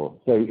Bangalore.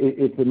 So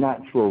it's a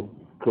natural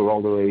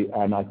corollary,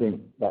 and I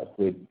think that's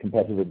the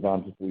competitive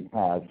advantage we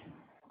have,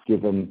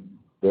 given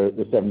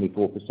the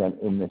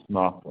 74% in this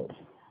market.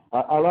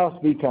 I'll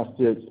ask Vikash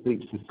to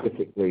speak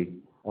specifically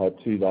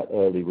to that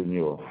early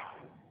renewal.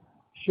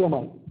 Sure,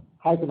 Mike.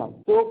 Hi, Kunal.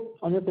 So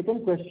on your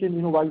second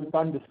question, while we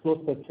can't disclose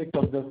specifics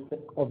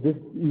of this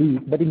lease,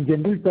 but in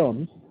general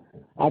terms,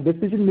 our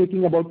decision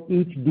making about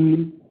each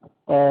deal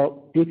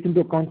takes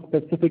into account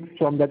specifics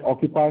from that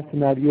occupier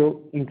scenario,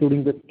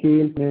 including the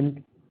scale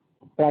and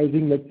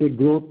pricing, let's say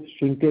growth,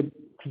 shrinkage,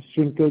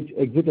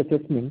 exit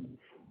assessment,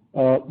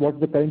 what's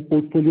the current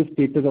portfolio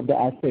status of the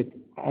asset,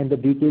 and the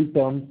detailed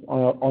terms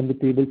on the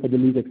table for the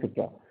lease,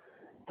 etc.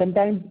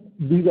 Sometimes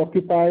these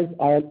occupiers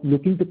are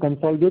looking to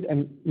consolidate,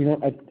 and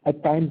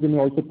at times they may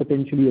also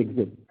potentially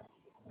exit.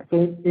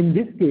 So in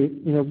this case,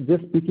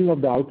 just speaking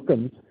of the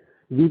outcomes,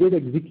 we did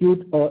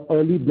execute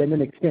early blend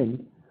and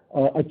extend,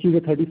 achieve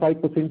a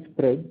 35%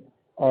 spread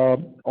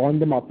on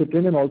the market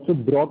trend, and also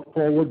brought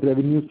forward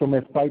revenues from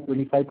FY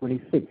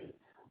 25-26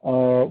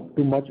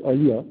 to much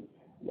earlier.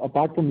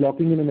 Apart from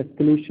locking in an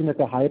escalation at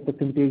a higher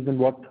percentage than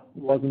what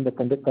was in the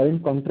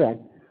current contract,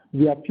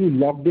 we actually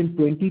locked in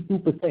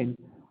 22%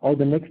 of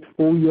the next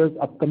 4 years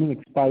upcoming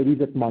expiries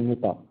at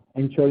Manyata,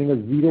 ensuring a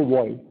zero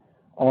void,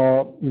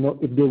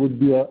 if there would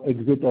be an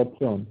exit or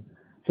churn.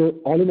 So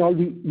all in all,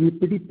 we're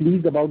pretty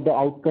pleased about the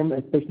outcome,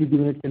 especially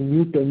given it's a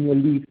new 10-year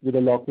lease with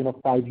a lock-in of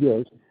 5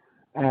 years.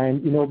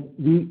 And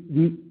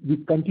we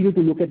continue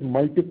to look at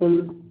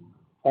multiple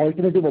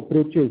alternative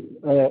approaches,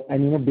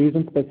 and based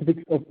on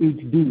specifics of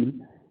each deal,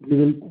 we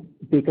will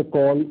take a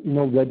call,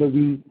 whether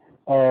we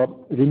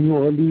renew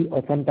early,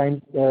 or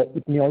sometimes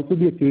it may also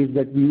be a case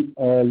that we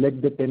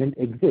let the tenant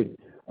exit,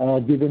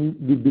 given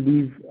we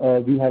believe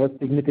we have a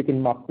significant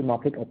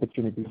mark-to-market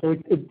opportunity. So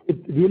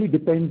it really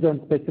depends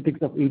on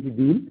specifics of each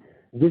deal.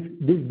 This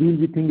deal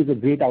we think is a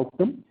great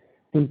outcome,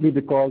 simply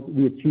because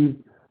we achieve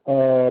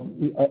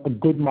a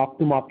good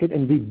mark-to-market,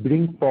 and we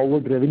bring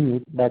forward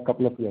revenues by a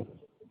couple of years.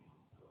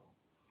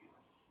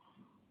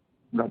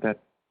 Got that.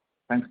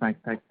 Thanks, Mike.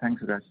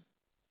 Thanks, Raj.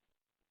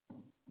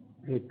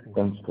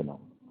 Thanks, Kunal.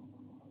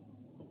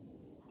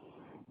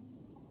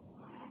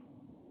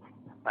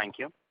 Thank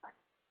you.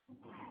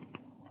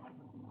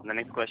 The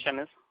next question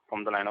is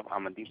from the line of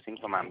Amandeep Singh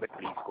from Ambit.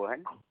 Please go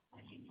ahead.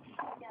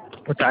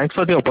 Thanks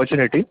for the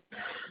opportunity.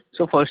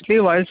 So firstly,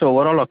 whilst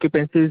overall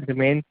occupancies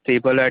remain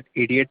stable at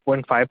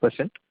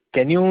 88.5%,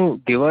 can you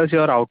give us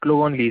your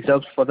outlook on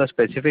lease-ups for the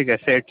specific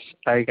assets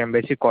like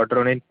Embassy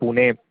Quadron in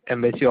Pune,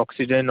 Embassy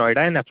Oxygen in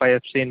Noida, and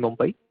FIFC in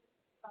Mumbai?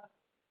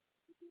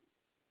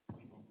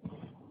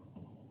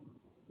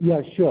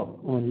 Yeah, sure.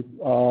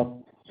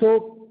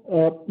 So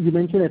you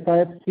mentioned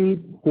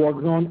FIFC,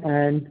 Quadron,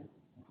 and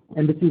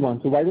Embassy One.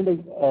 So why don't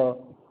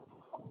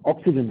I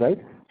Oxygen,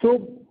 right?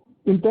 So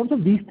in terms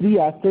of these three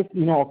assets,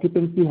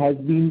 occupancy has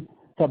been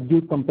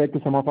subdued compared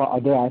to some of our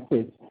other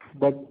assets.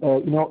 But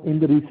in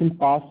the recent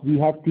past, we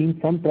have seen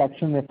some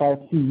traction in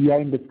FIFC. We are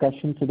in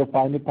discussions with the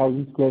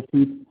 500,000 square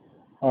feet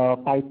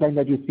pipeline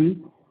that you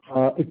see.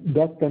 It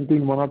does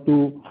contain one or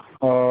two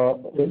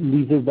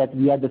leases that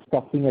we are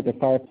discussing at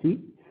FIFC.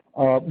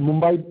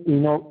 Mumbai,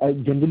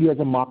 generally as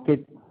a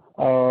market,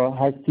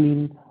 has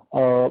seen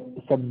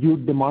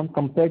subdued demand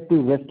compared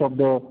to rest of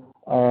the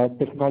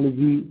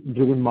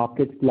technology-driven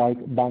markets like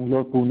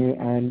Bangalore, Pune,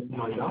 and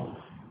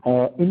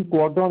Noida. In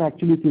Quadron,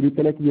 actually, if you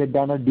recollect, we had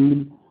done a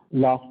deal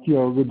last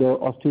year with the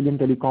Australian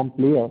telecom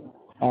player,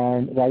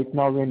 and right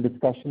now we're in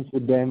discussions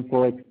with them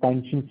for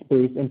expansion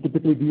space. And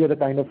typically, these are the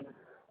kind of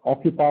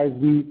occupiers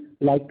we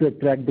like to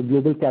attract, the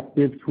global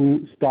captives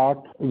who start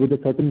with a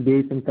certain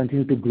base and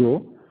continue to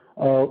grow.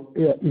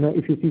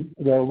 If you see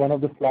one of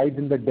the slides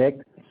in the deck,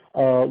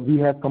 we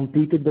have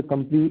completed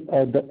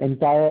the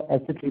entire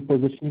asset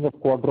repositioning of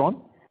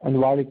Quadron, and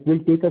while it will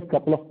take us a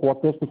couple of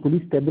quarters to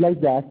fully stabilize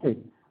the asset,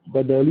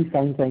 but the early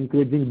signs are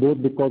encouraging,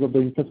 both because of the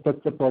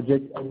infrastructure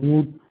project, a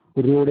new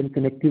road and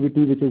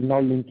connectivity which is now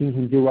linking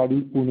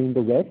Hinjewadi, Pune in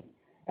the west,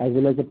 as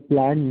well as a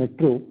planned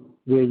metro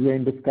where we are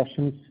in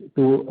discussions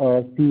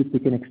to see if we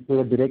can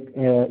explore a direct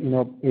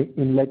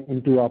inlet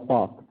into our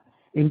park.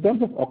 In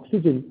terms of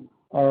Oxygen,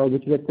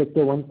 which is at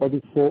Sector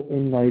 144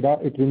 in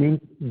Noida, it remains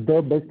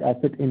the best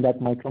asset in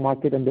that micro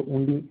market and the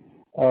only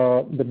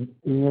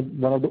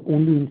one of the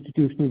only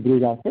institutional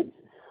grade assets.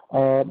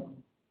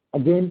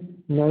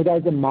 Again,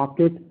 Noida as a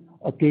market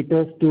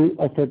caters to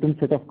a certain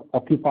set of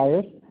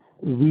occupiers.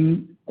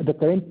 The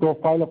current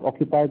profile of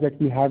occupiers that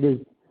we have is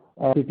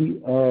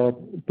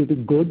pretty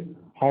good.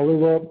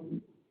 However,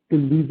 to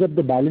lease up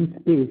the balance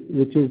space,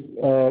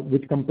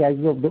 which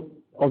comprises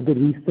of the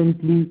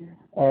recently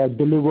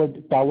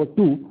delivered Tower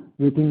 2,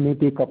 we think may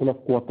take a couple of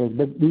quarters.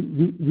 But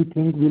we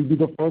think we'll be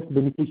the first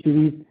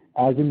beneficiaries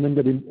as and when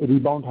the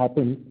rebound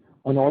happens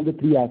on all the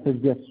three assets.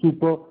 They are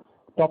super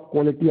top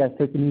quality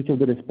assets in each of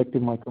the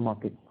respective micro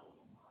markets.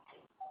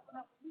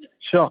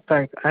 Sure,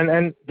 thanks.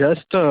 And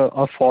just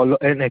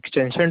an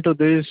extension to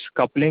this,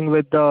 coupling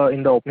with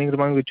in the opening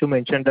remark which you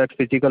mentioned that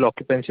physical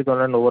occupancies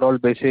on an overall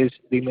basis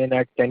remain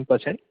at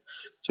 10%.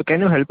 So can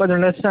you help us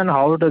understand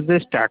how does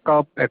this stack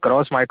up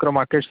across micro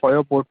markets for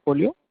your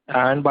portfolio?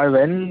 And by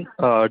when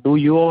do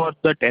you or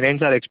the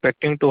tenants are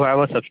expecting to have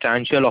a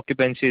substantial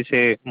occupancy,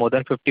 say more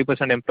than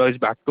 50% employees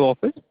back to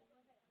office?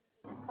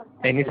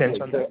 Any sense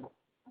on that?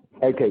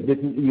 Okay,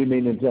 you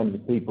mean in terms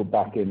of people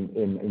back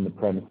in the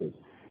premises?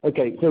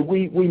 Okay, so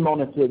we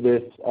monitor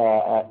this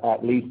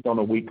at least on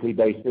a weekly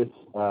basis.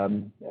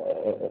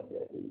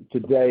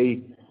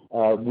 Today,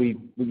 we've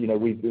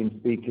been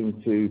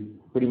speaking to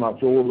pretty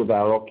much all of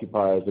our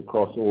occupiers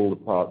across all the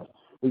parks.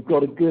 We've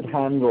got a good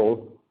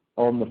handle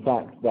on the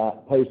fact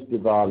that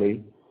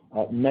post-Diwali,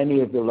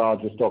 many of the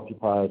largest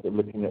occupiers are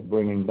looking at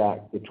bringing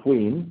back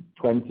between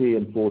 20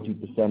 and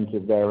 40%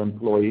 of their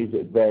employees.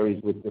 It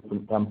varies with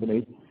different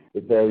companies.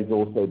 It varies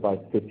also by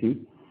city.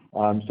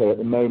 So at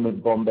the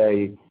moment,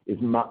 Bombay is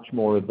much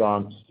more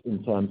advanced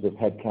in terms of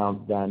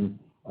headcount than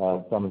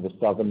some of the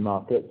southern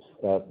markets,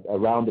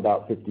 around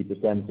about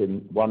 50%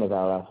 in one of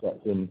our assets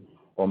in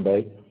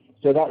Bombay.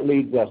 So that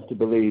leads us to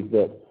believe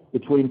that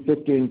between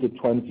 15 to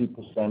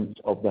 20%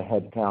 of the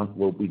headcount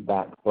will be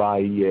back by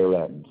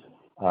year end.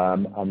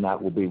 And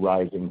that will be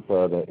rising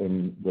further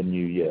in the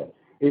new year.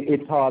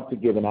 It's hard to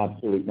give an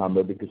absolute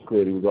number because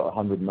clearly we've got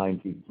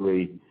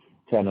 193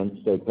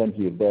 tenants, so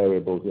plenty of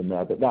variables in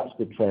there, but that's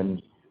the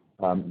trend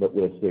that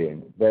we're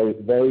seeing. Very,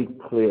 very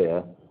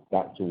clear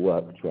back to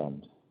work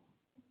trend.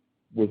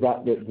 Does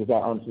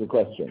that answer the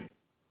question?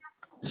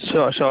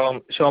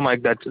 Sure,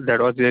 Mike. That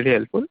was really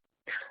helpful.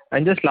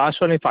 And just last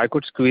one, if I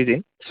could squeeze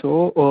in.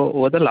 So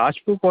over the last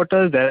few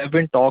quarters, there have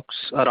been talks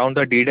around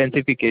the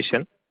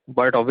de-densification,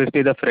 but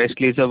obviously the fresh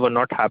leases were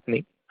not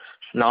happening.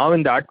 Now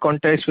in that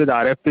context, with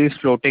RFPs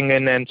floating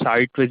in and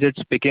site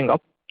visits picking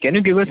up, can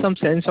you give us some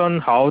sense on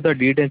how the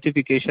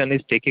de-densification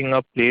is taking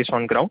up place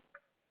on ground?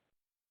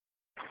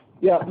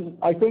 Yeah,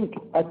 I think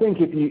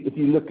if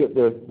you look at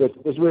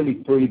there's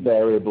really three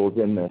variables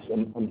in this,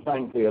 and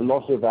frankly, a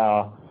lot of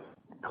our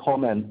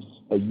comments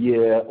a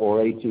year or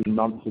 18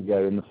 months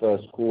ago in the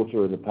first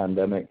quarter of the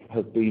pandemic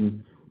have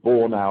been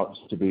borne out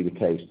to be the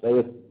case.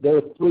 There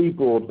are three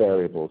broad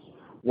variables.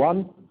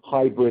 One,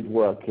 hybrid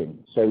working.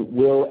 So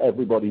will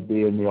everybody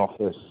be in the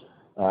office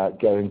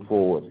going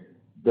forward?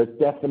 There's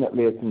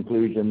definitely a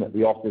conclusion that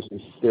the office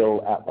is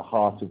still at the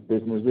heart of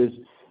businesses.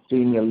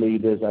 Senior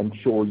leaders, I'm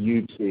sure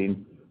you've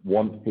seen,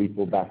 want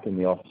people back in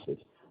the offices.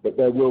 But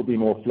there will be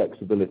more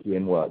flexibility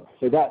in work.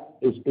 So that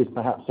is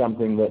perhaps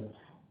something that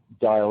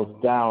dials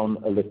down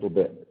a little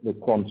bit the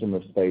quantum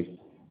of space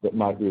that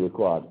might be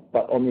required.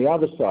 But on the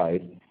other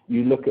side,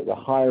 you look at the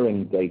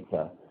hiring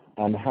data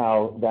and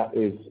how that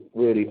is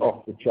really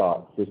off the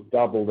charts. It's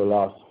double the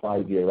last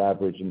 5-year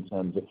average in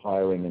terms of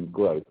hiring and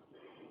growth.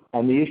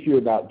 And the issue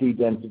about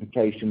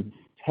de-densification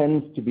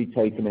tends to be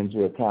taken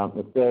into account,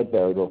 the third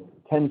variable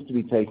tends to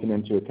be taken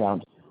into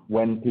account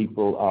when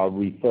people are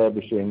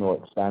refurbishing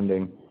or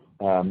expanding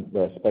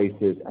their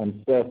spaces.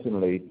 And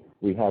certainly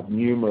we have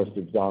numerous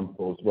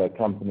examples where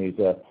companies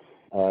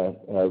are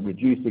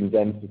reducing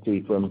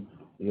density from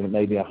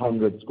maybe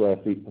 100 square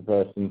feet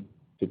per person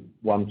to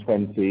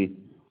 120,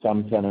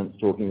 some tenants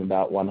talking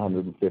about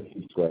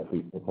 150 square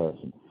feet per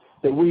person.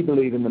 So we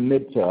believe in the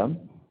midterm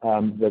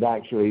that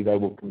actually there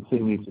will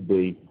continue to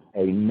be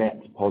a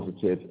net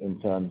positive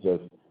in terms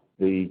of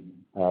the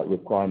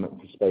requirement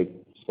for space,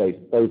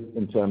 both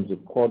in terms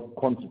of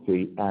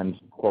quantity and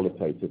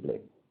qualitatively.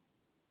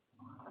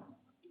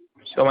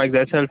 So, Mike,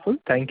 that's helpful.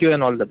 Thank you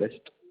and all the best.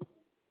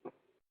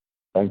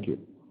 Thank you.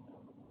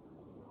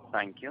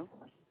 Thank you.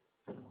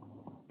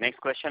 Next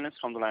question is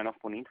from the line of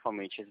Puneet from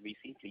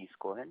HSBC. Please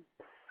go ahead.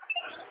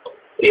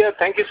 Yeah,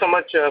 thank you so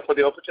much for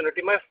the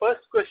opportunity. My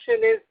first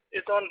question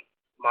is on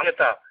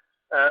Manyata.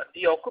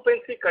 The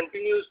occupancy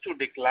continues to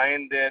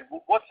decline there.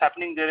 What's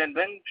happening there, and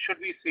when should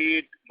we see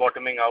it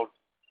bottoming out?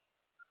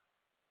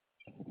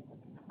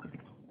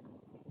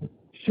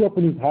 Sure,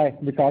 Puneet. Hi,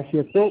 Vikas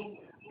here. So,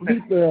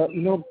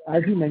 Puneet,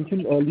 as you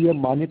mentioned earlier,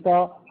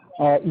 Manyata,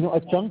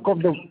 a chunk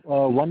of the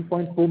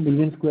 1.4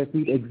 million square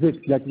feet exits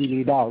that we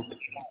laid out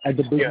at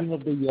the beginning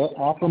of the year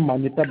are from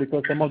Manyata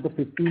because some of the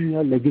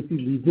 15-year legacy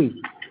leases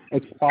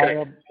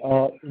expire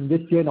in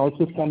this year and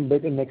also some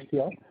bit in next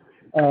year.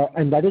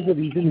 And that is the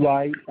reason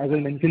why, as I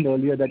mentioned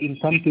earlier, that in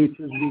some cases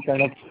we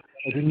kind of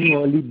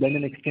renew early, blend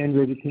and extend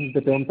where we think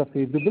the terms are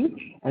favorable,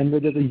 and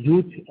where there's a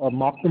huge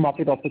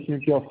mark-to-market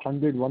opportunity of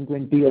 100,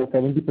 120 or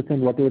 70%,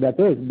 whatever that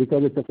is,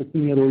 because it's a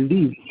 15-year-old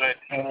lease.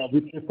 Right. We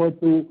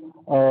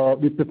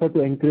prefer to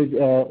encourage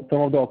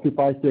some of the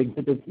occupiers to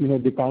exit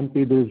if they can't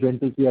pay those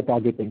rentals we are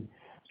targeting.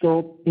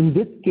 So in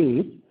this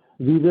case,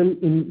 we will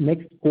in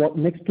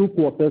next 2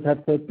 quarters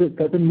have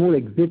certain more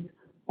exits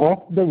of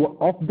the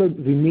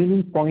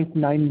remaining 0.9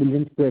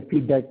 million square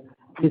feet that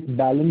is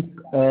balance,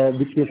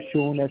 which we have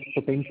shown as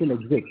potential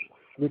exits,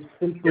 which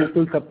still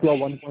totals up to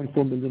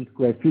 1.4 million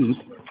square feet.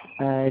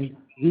 And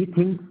we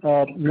think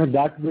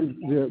that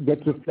will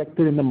get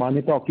reflected in the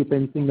Manyata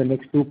occupancy in the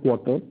next 2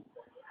 quarters.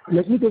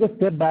 Let me take a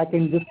step back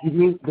and just give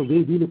you the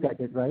way we look at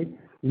it, right?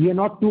 We are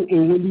not too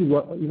overly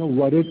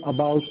worried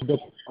about the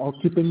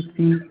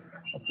occupancy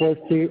per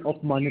se of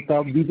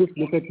Manyata. We just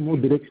look at more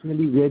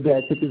directionally where the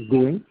asset is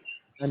going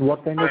and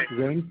what kind of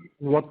rent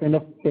and what kind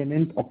of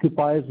tenant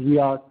occupiers we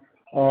are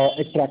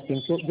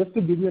attracting. So just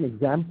to give you an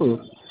example,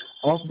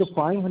 of the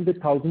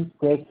 500,000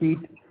 square feet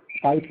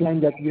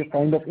pipeline that we have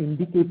kind of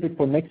indicated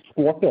for next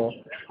quarter,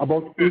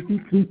 about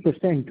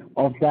 83%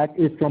 of that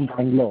is from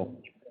Bangalore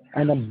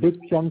and a big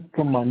chunk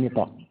from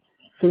Manyata.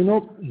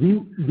 So,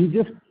 we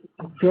just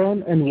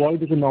churn and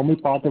void is a normal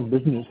part of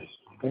business.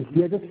 And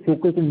we are just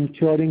focused on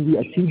ensuring we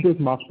achieve those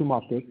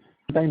mark-to-market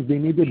sometimes there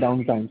may be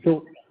downtime.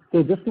 So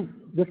just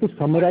to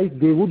summarize,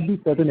 there would be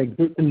certain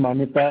exits in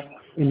Manyata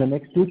in the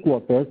next 2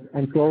 quarters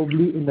and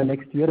probably in the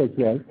next year as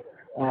well.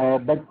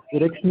 But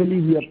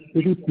directionally, we are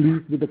pretty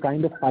pleased with the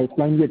kind of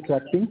pipeline we are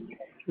attracting.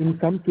 In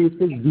some cases,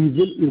 we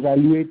will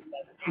evaluate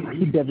to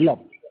redevelop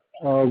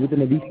with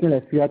an additional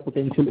FCR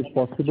potential if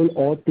possible,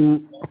 or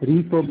to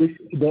refurbish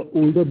the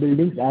older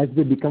buildings as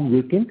they become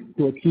vacant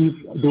to achieve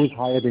those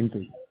higher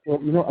rentals. So,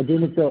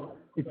 again,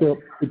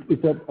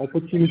 it's an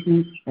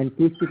opportunity, and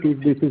case-to-case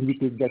basis we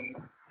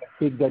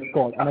take that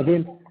call. And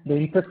again, the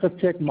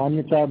infrastructure at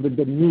Manyata with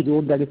the new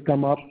road that has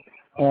come up,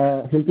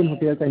 Hilton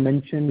Hotels I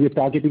mentioned, we are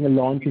targeting a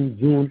launch in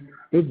June.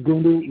 It's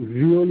going to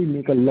really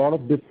make a lot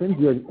of difference.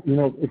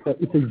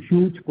 It's a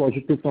huge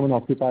positive from an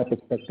occupier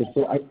perspective.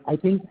 So I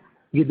think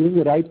we're doing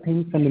the right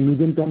thing from a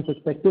medium-term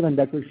perspective, and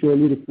that will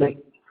surely reflect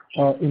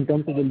in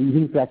terms of the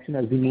leasing traction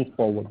as we move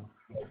forward.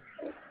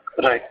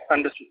 Right,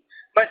 understood.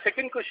 My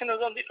second question is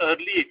on the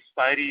early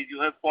expiries.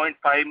 You have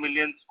 0.5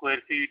 million square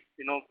feet,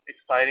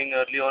 expiring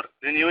early or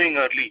renewing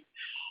early.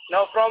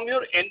 Now, from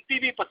your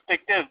NPV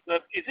perspective,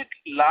 is it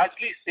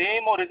largely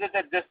same, or is it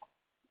that just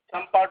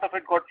some part of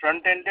it got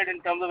front-ended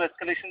in terms of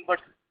escalation, but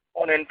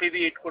on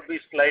NPV it could be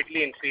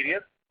slightly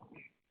inferior?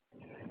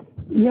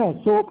 Yeah,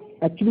 so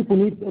actually,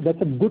 Puneet,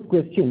 that's a good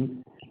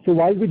question. So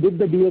while we did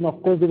the deal, and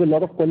of course there were a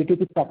lot of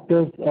qualitative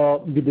factors,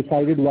 we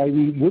decided why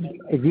we would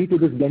agree to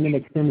this blend and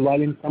extend,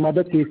 while in some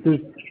other cases,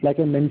 like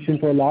I mentioned,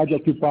 for a large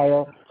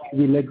occupier,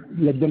 we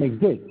let them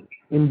exit.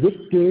 In this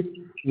case,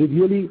 we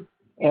really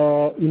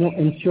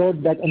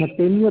ensured that on a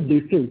 10-year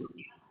basis,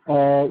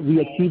 we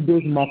achieve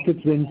those market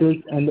rentals,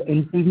 and the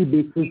NPV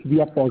basis we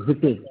are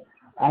positive,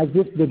 as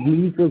if the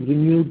lease was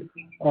renewed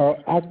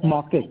at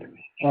market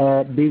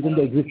based on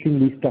the existing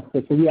lease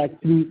structure. So we are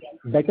actually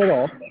better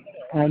off,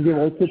 and we've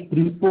also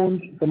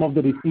preponed some of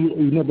the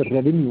the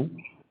revenue,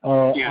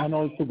 and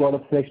also got a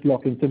fresh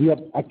lock-in. So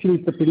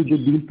it's a pretty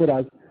good deal for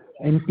us.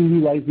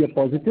 NPV-wise, we are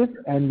positive,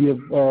 and we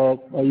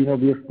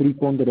have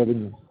preponed the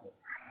revenue.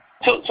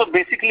 So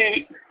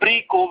basically,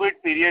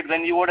 pre-COVID period,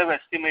 when you would have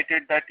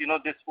estimated that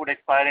this would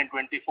expire in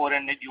 24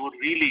 and you would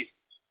release,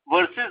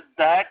 versus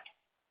that,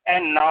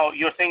 and now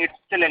you're saying it's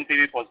still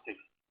NPV positive.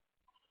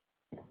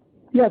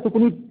 Yeah, so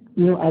Puneet,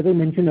 as I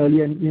mentioned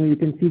earlier, and you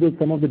can see that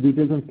some of the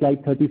details on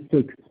slide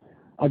 36.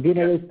 Again,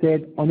 as I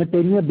said, on a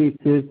 10-year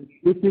basis,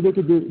 if we were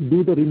to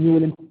do the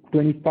renewal in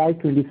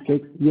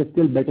 25-26, we are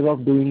still better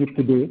off doing it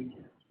today,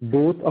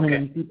 both on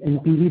an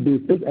NPV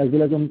basis as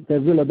well as on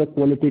several other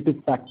qualitative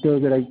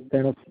factors that I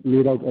kind of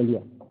laid out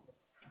earlier.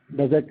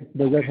 Does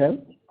that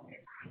help?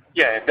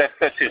 Yeah,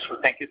 that's useful.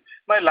 Thank you.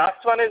 My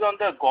last one is on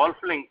the golf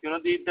link.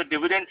 The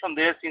dividend from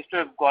there seems to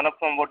have gone up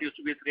from what used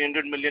to be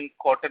 300 million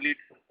quarterly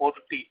to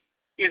 450.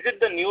 Is it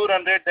the new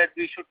run rate that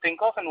we should think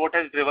of, and what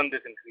has driven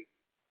this increase?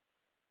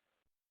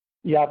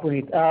 Yeah,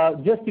 Puneet.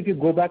 Just if you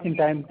go back in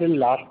time till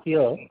last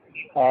year,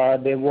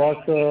 there was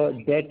a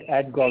debt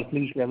at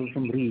GolfLinks level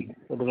from REIT.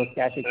 So there was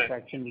cash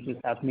extraction which is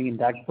happening in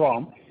that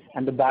form,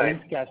 and the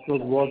balance cash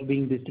flows was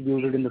being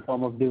distributed in the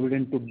form of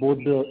dividend to both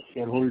the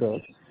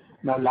shareholders.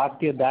 Now,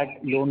 last year that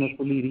loan was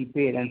fully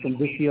repaid, and from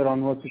this year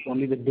onwards, it's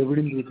only the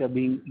dividends which are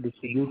being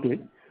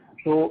distributed.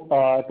 So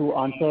to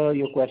answer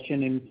your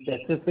question in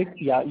specific,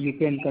 yeah, you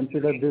can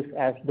consider this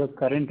as the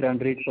current run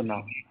rate for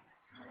now.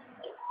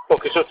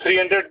 Okay, so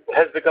 300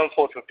 has become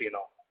 450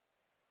 now.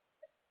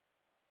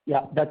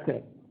 Yeah, that's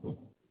correct. Okay.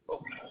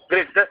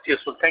 Great, that's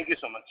useful. Thank you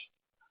so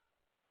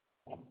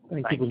much.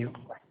 Thank you.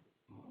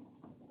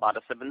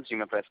 Participants, you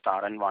may press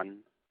star and 1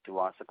 to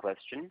ask a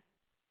question.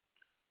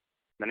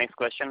 The next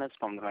question is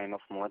from the line of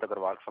Mohit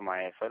Agarwal from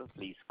IIFL.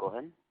 Please go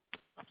ahead.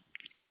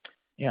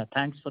 Yeah,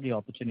 thanks for the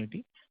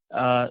opportunity.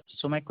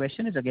 So my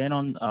question is again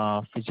on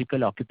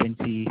physical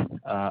occupancy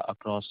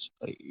across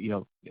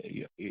the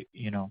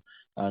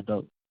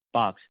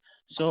parks.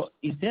 So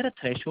is there a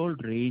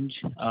threshold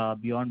range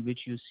beyond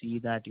which you see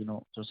that,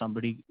 so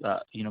somebody,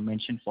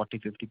 mentioned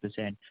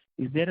 40-50%.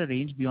 Is there a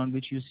range beyond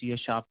which you see a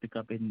sharp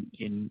pickup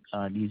in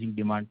leasing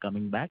demand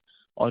coming back?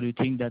 Or do you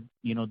think that,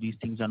 these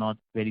things are not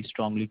very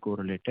strongly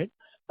correlated?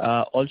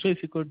 Also,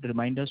 if you could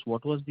remind us,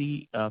 what was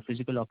the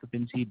physical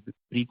occupancy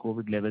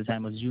pre-COVID levels?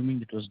 I'm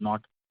assuming it was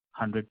not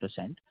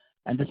 100%.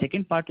 And the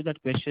second part to that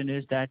question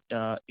is that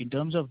in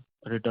terms of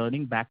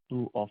returning back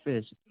to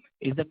office,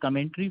 is the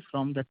commentary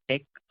from the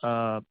tech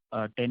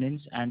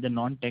tenants and the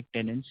non-tech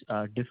tenants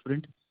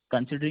different,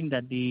 considering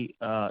that the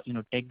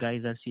tech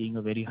guys are seeing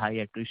a very high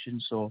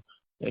attrition, so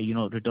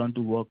return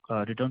to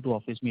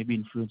office may be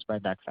influenced by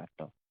that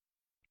factor?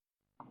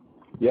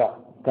 Yeah,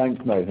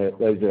 thanks, Mohit.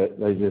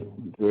 Those are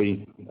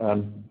three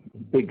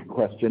big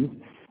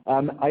questions.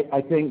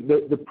 I think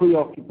the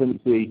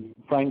pre-occupancy,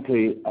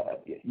 frankly,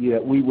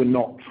 we were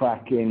not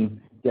tracking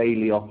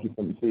daily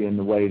occupancy in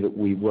the way that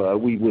we were.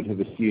 We would have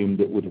assumed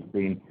it would have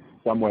been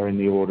somewhere in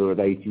the order of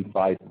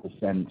 85%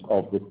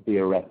 of the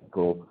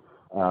theoretical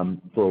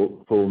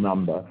full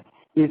number.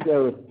 Is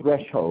there a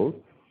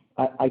threshold?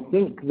 I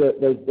think that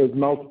there's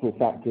multiple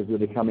factors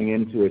that are coming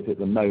into it at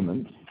the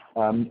moment.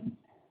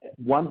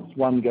 Once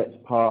one gets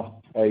past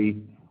a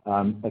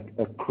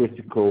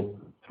critical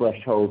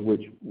threshold,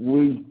 which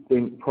we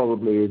think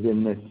probably is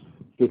in this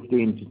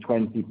 15 to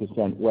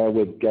 20%, where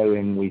we're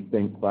going, we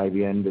think, by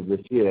the end of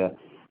this year.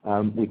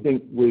 We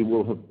think we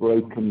will have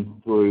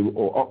broken through,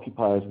 or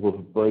occupiers will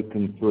have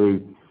broken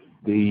through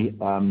the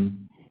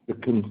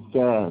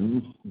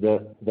concerns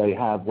that they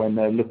have when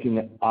they're looking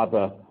at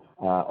other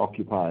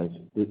occupiers.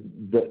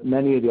 That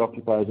many of the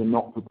occupiers are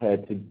not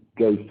prepared to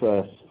go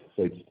first,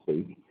 so to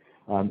speak.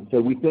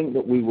 So we think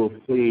that we will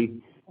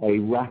see a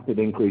rapid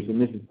increase,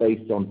 and this is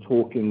based on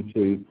talking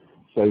to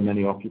so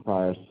many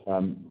occupiers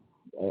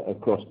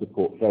across the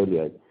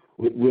portfolio.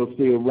 We'll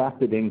see a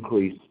rapid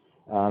increase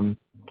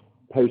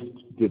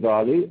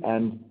post-Diwali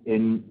and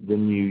in the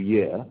new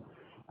year.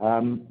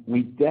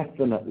 We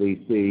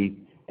definitely see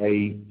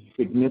a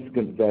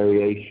significant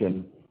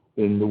variation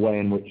in the way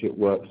in which it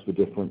works for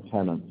different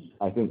tenants.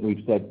 I think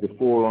we've said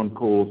before on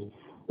calls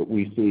that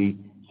we see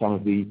some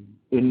of the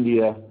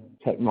India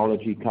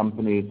technology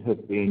companies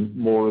have been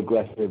more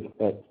aggressive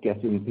at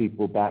getting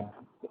people back,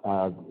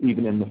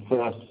 even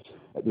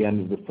at the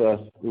end of the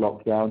first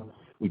lockdown.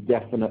 We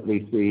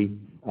definitely see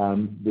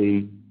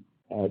the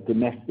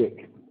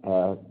domestic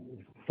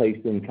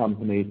facing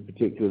companies,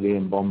 particularly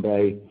in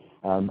Bombay,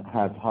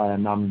 have higher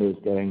numbers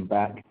going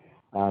back,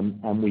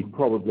 and we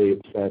probably,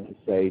 it's fair to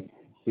say,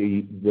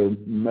 see the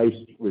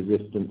most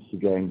resistance to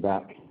going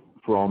back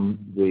from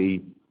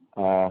the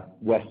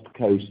West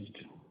Coast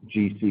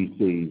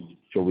GCCs,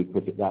 shall we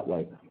put it that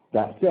way.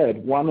 That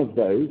said, one of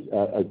those,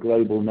 a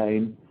global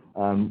name,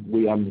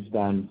 we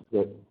understand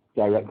that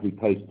directly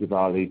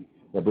post-Diwali,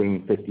 they're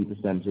bringing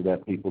 50% of their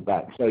people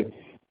back. So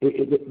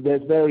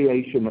there's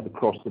variation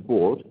across the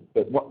board,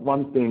 but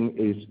one thing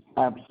is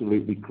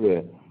absolutely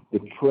clear. The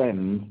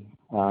trend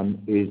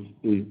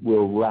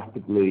will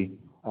rapidly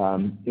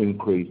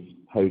increase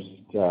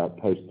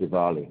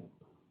post-Diwali.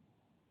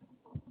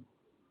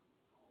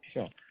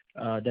 Sure.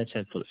 That's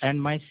helpful.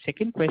 And my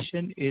second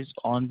question is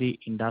on the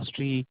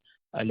industry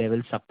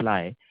level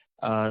supply.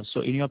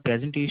 So in your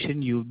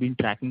presentation, you've been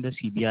tracking the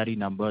CBRE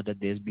number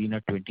that there's been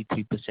a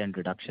 23%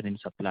 reduction in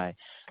supply.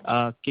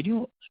 Can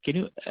you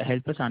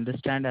help us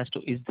understand as to,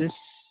 is this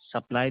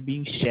supply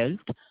being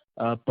shelved,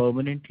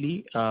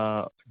 permanently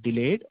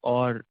delayed,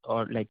 or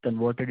like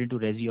converted into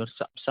resi, or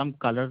some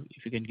color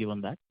if you can give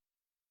on that?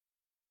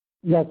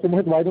 Yeah, so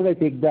Mohit, why don't I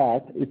take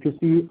that? If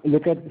you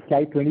look at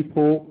slide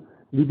 24,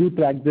 we do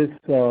track this,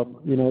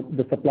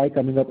 the supply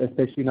coming up,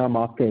 especially in our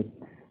market.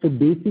 So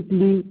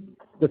basically,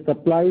 the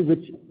supply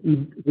which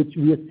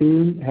we are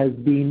saying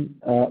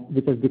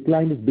which has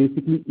declined is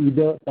basically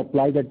either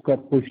supply that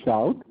got pushed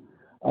out,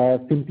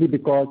 simply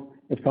because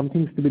if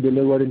something's to be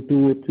delivered in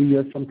 2 or 3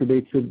 years from today,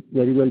 it should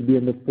very well be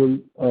in the full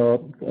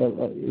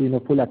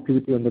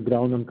activity on the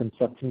ground on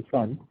construction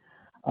front.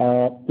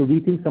 So we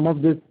think some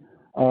of these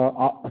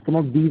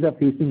are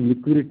facing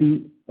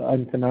liquidity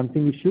and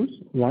financing issues.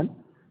 1,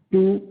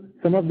 2,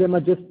 some of them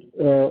are just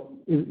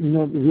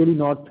really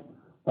not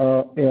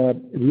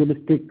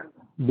realistic,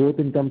 both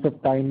in terms of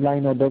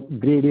timeline or the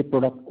grade A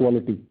product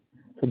quality.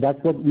 So that's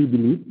what we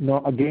believe.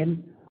 Now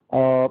again,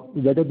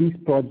 whether these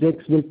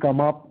projects will come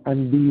up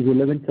and be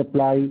relevant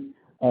supply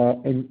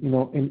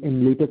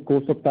in later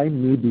course of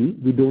time, maybe,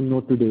 we don't know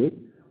today.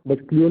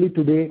 But clearly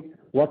today,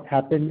 what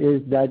happened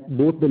is that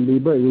both the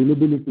labor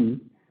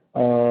availability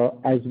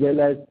as well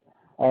as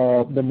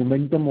the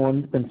momentum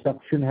on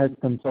construction has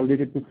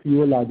consolidated to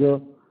fewer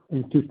larger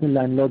institutional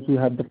landlords who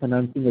have the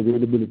financing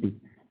availability.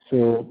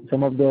 So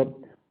some of the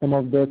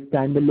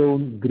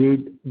standalone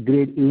grade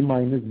A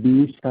minus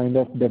B kind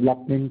of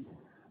developments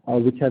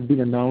which have been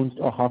announced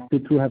or halfway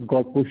through have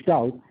got pushed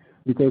out,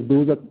 because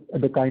those are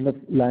the kind of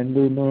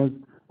landowners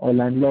or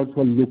landlords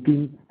who are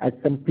looking at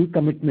some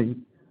pre-commitment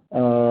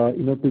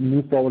to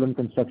move forward on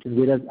construction.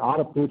 Whereas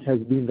our approach has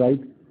been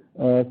right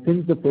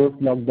since the first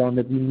lockdown,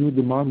 that we knew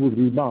demand would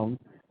rebound,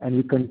 and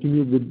we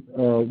continued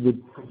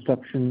with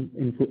construction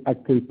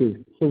at full pace.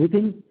 So we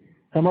think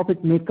some of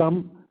it may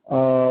come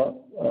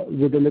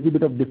with a little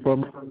bit of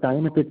deferment of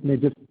time, if it may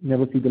just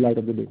never see the light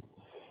of the day.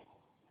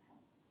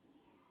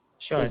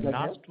 Sure. And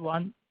last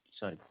one,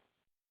 sorry.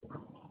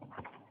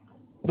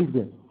 Please go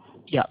ahead.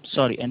 Yeah,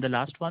 sorry. And the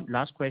last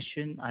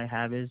question I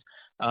have is,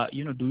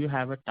 do you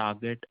have a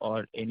target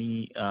or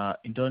any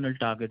internal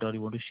target, or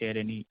you want to share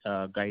any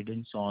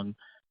guidance on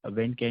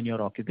when can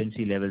your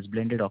occupancy levels,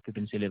 blended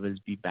occupancy levels,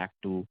 be back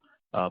to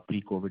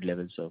pre-COVID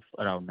levels of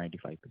around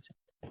 95%?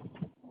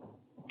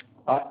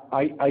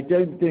 I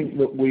don't think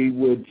that we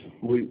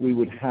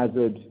would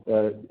hazard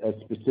a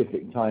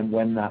specific time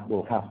when that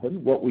will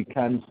happen. What we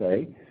can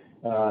say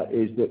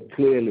is that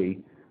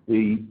clearly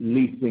the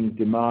leasing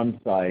demand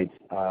side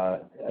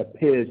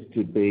appears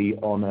to be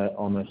on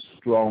a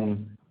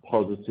strong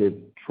positive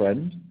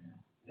trend,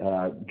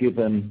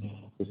 given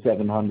the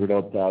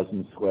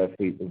 700,000 square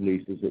feet of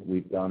leases that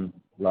we've done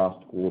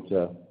last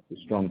quarter, the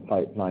strong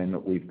pipeline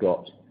that we've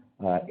got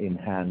in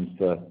hand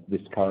for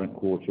this current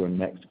quarter and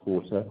next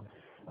quarter.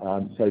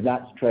 So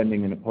that's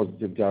trending in a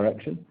positive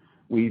direction.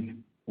 We've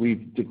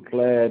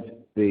declared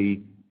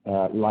the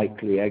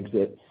likely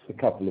exits a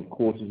couple of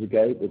quarters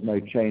ago. There's no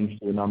change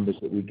to the numbers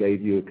that we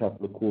gave you a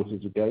couple of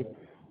quarters ago.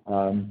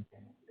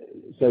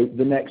 So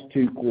the next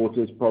 2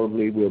 quarters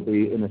probably will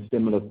be in a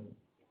similar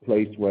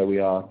place where we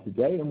are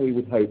today, and we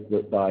would hope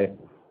that by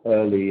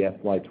early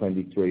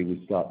FY23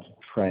 we start to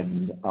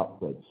trend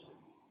upwards.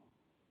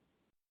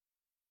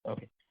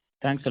 Okay.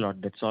 Thanks a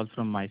lot. That's all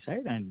from my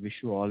side, and wish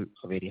you all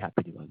a very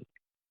happy Diwali.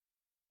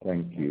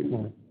 Thank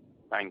you.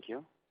 Thank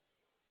you.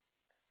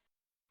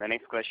 The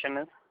next question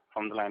is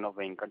from the line of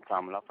Venkat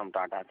Samala from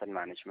Tata Asset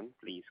Management.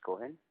 Please go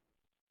ahead.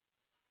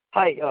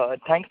 Hi.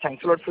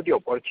 Thanks a lot for the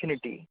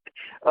opportunity.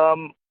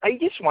 I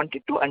just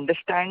wanted to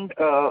understand,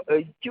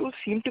 you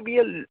seem to be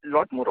a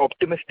lot more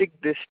optimistic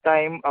this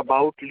time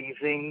about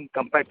leasing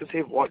compared to,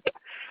 say, what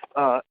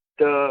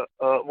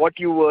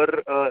you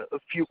were a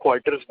few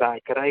quarters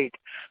back, right?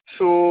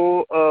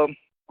 So,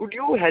 could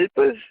you help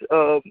us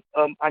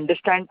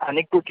understand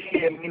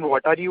anecdotally, I mean,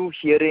 what are you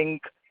hearing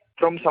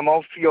from some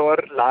of your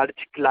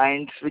large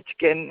clients which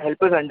can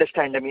help us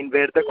understand, I mean,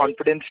 where the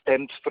confidence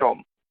stems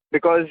from?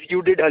 Because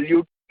you did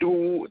allude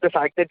to the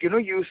fact that,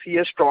 you see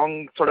a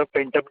strong sort of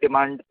pent-up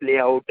demand play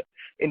out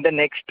in the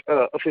next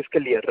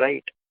fiscal year,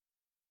 right?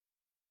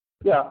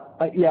 Yeah,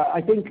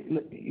 I think,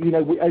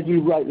 as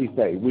you rightly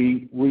say,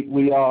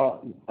 we are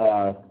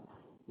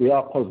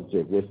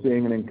positive. We're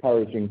seeing an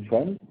encouraging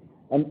trend,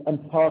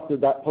 and part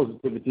of that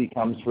positivity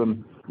comes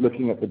from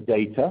looking at the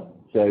data.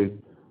 So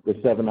the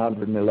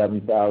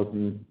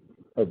 711,000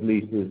 of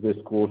leases this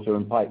quarter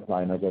and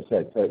pipeline, as I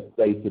said, so it's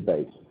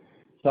database.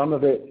 Some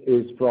of it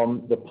is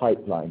from the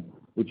pipeline,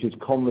 which is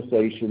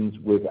conversations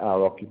with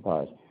our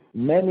occupiers.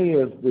 Many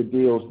of the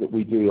deals that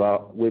we do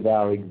are with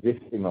our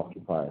existing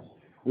occupiers.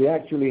 We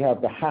actually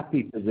have the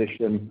happy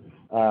position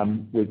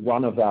with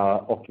one of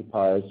our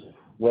occupiers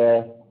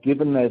where,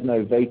 given there's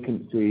no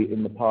vacancy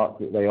in the park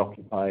that they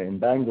occupy in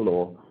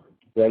Bangalore,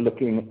 they're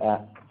looking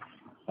at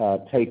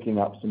taking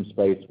up some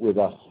space with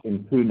us in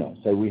Pune.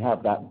 So we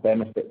have that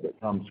benefit that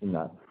comes from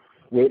that.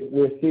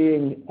 We're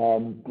seeing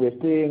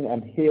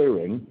and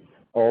hearing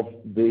of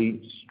the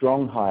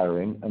strong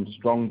hiring and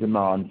strong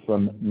demand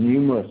from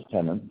numerous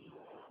tenants,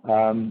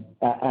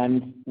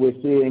 and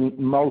we're seeing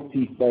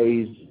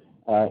multi-phase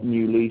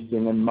new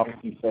leasing and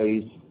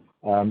multi-phase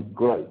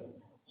growth.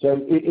 So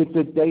it's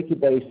a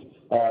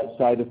database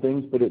side of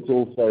things, but it's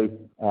also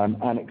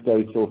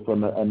anecdotal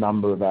from a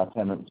number of our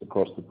tenants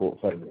across the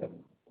portfolio.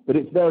 But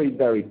it's very,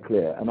 very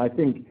clear, and I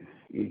think,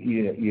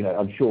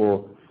 I'm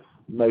sure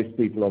most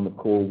people on the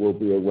call will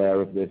be aware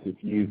of this.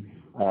 If you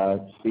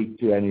speak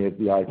to any of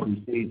the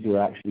IPCs who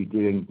are actually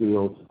doing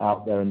deals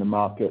out there in the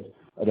market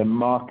at a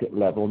market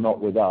level, not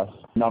with us,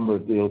 the number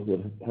of deals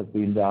that have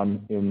been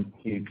done in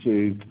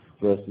Q2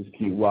 versus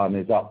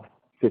Q1 is up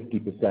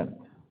 50%.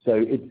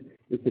 So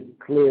it's a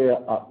clear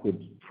upward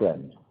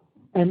trend.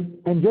 And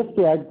just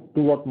to add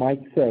to what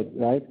Mike said,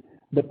 right,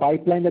 the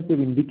pipeline that we've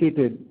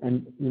indicated,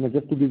 and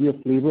just to give you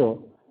a flavor,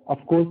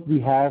 of course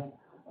we have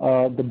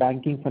the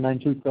banking,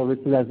 financial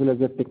services, as well as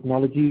the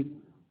technology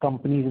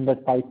companies in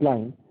that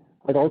pipeline,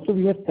 but also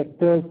we have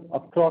sectors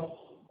across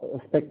a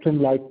spectrum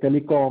like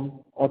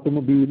telecom,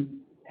 automobile,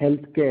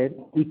 healthcare,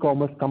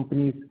 e-commerce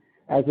companies,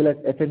 as well as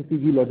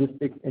FMCG,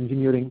 logistics,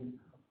 engineering,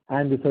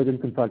 and research and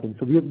consulting.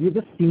 So we've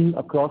just seen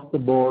across the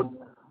board,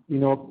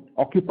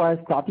 occupiers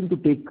starting to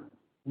take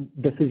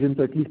decisions,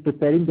 or at least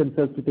preparing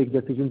themselves to take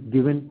decisions,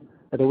 given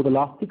that over the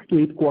last 6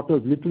 to 8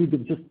 quarters, literally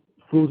they've just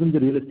frozen the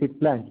real estate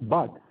plans.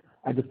 But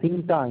at the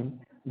same time,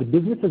 the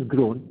business has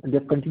grown and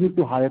they've continued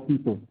to hire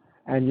people.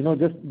 And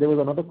just there was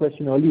another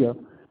question earlier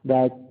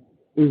that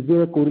is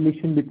there a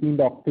correlation between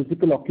the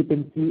physical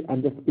occupancy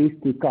and the space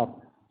take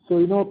up? So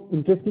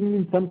interestingly,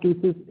 in some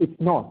cases it's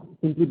not,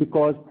 simply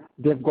because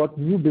they've got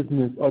new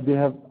business or they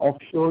have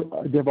offshore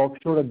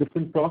a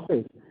different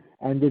process,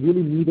 and they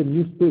really need a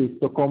new space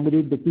to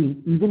accommodate the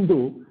team, even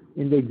though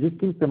in the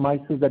existing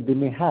premises that they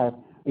may have,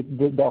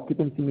 the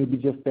occupancy may be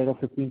just 10 or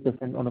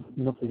 15% on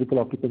a physical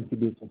occupancy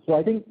basis. So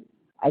I think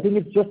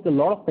it's just a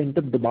lot of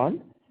pent-up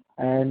demand,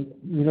 and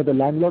the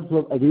landlords who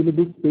have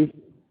available space,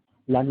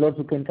 landlords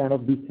who can kind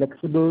of be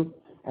flexible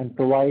and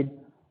provide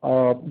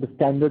the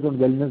standards on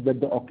wellness that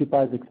the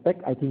occupiers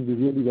expect. I think we're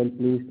really well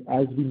placed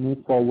as we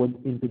move forward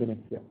into the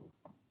next year.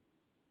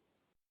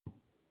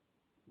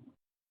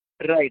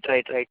 Right.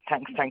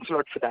 Thanks a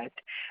lot for that.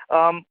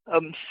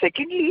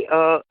 Secondly,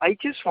 I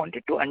just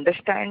wanted to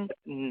understand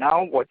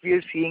now what we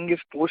are seeing is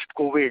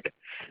post-COVID.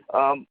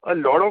 A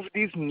lot of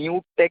these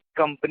new tech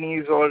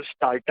companies or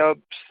startups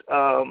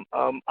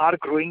are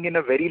growing in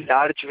a very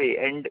large way,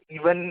 and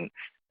even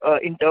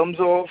in terms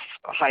of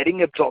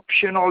hiring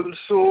absorption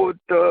also,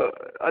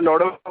 a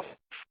lot of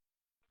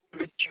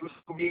which used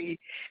to be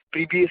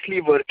previously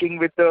working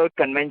with the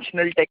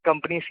conventional tech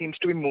company seems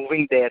to be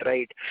moving there,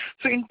 right?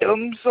 So in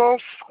terms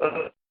of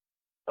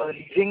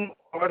leasing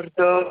or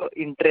the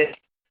interest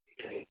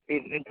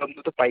in terms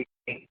of the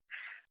pipeline,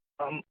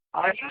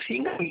 are you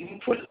seeing a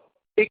meaningful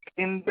uptick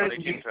in the... Sorry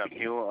to interrupt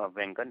you,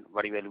 Venkat,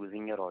 but you are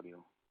losing your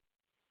audio.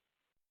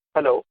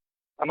 Hello,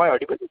 am I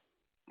audible?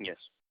 Yes.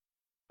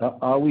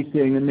 Are we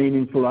seeing a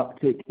meaningful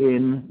uptick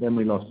in... Then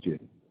we lost you.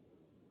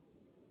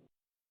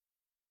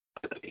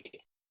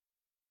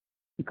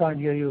 We can't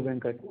hear you,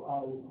 Venkat.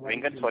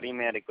 Venkat, sorry,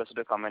 may I request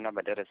you to come in a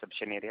better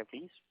reception area,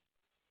 please?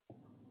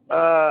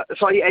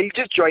 Sorry, I'll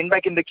just join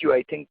back in the queue.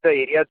 I think the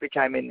area which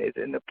I'm in is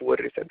in a poor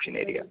reception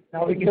area.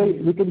 Now we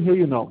can hear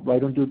you now. Why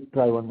don't you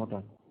try one more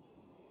time?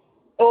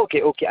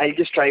 Okay. I'll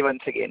just try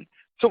once again.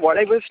 So what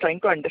I was trying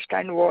to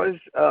understand was,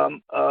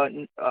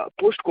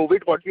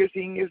 post-COVID, what we are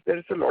seeing is there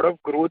is a lot of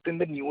growth in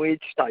the new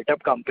age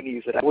startup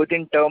companies, right? Both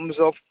in terms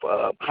of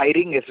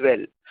hiring as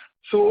well.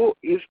 So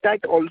is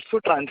that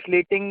also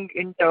translating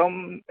in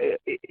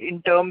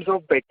terms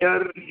of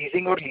better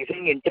leasing or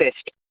leasing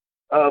interest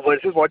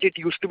versus what it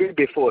used to be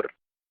before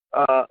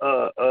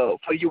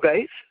for you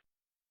guys?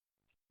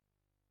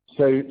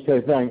 So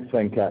thanks,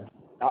 Venkat.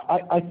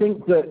 I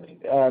think that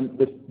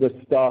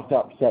the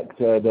startup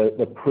sector,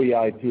 the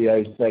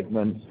pre-IPO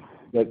segment,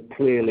 that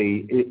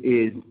clearly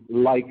is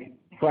like,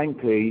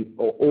 frankly,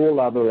 all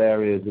other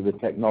areas of the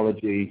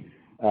technology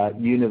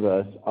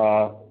universe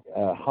are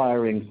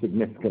hiring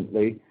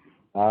significantly,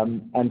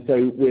 and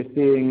so we're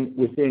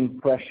seeing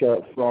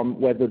pressure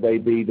from whether they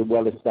be the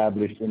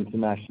well-established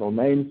international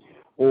names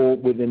or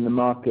within the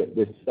market,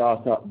 this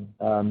startup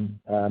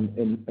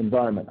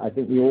environment. I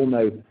think we all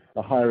know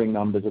the hiring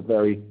numbers are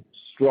very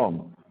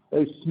strong.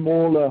 Those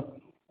smaller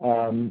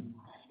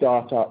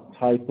startup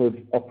type of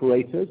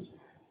operators,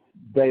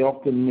 they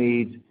often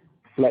need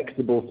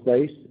flexible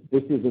space.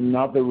 This is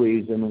another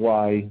reason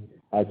why,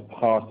 as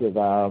part of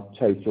our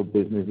total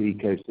business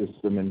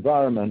ecosystem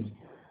environment,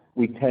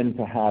 we tend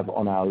to have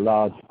on our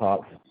large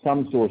parks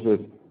some sort of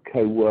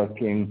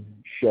co-working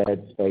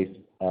shared space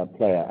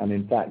player. And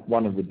in fact,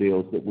 one of the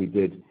deals that we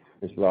did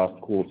this last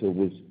quarter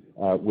was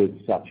with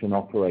such an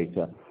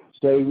operator.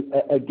 So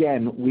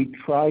again, we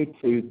try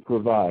to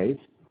provide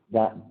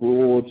that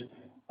broad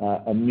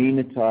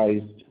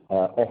amenitized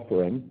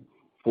offering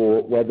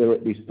for whether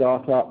it be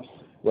startups,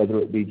 whether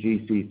it be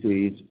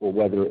GCCs, or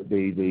whether it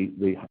be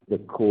the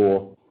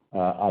core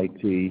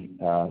IT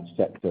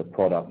sector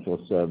products or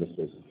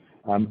services.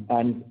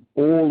 And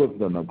all of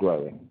them are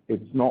growing.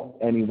 It's not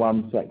any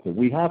one sector.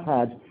 We have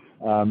had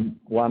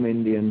one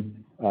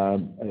Indian,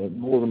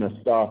 more than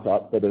a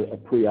startup, but a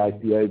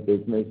pre-IPO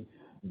business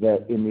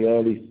that in the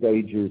early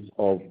stages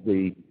of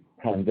the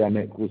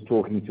pandemic was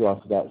talking to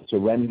us about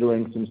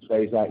surrendering some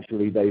space.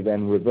 Actually, they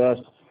then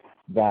reversed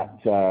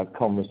that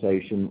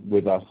conversation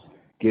with us,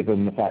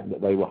 given the fact that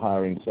they were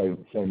hiring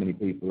so many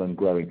people and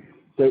growing.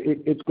 So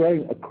it's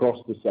growing across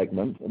the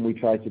segment, and we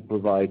try to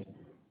provide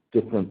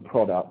different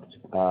product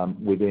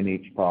within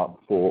each park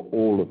for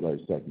all of those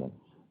segments.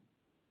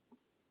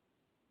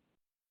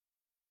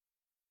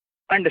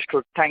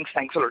 Understood. Thanks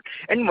a lot.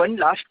 And one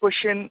last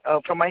question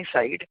from my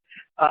side.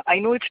 I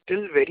know it's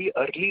still very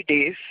early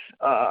days,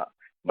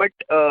 but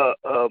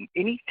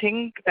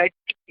anything that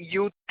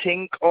you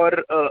think or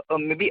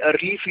maybe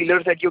early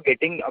feelers that you're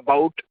getting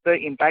about the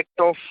impact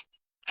of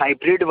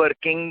hybrid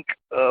working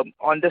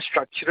on the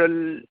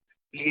structural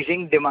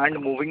leasing demand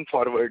moving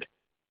forward?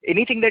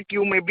 Anything that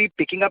you may be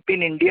picking up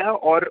in India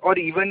or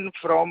even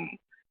from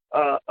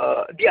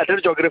the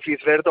other geographies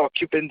where the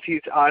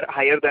occupancies are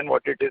higher than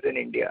what it is in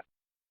India?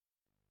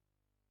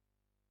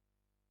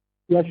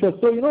 Yeah, sure.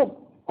 So,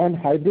 on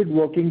hybrid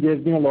working,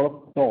 there's been a lot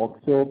of talk.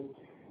 So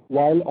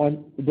while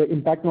on the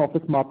impact on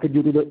office market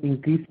due to the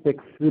increased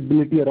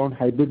flexibility around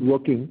hybrid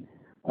working,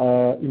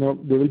 there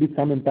will be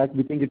some impact.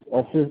 We think it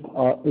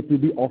will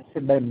be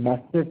offset by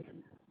massive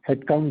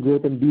headcount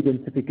growth and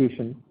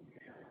de-densification.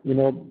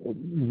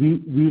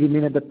 We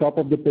remain at the top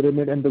of the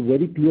pyramid, and the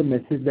very clear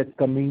message that's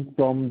coming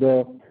from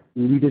the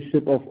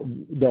leadership of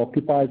the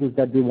occupiers is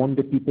that they want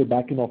the people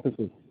back in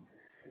offices.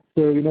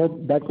 So,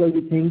 that's why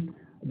we think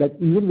that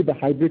even with the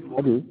hybrid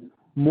model,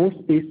 more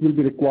space will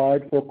be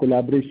required for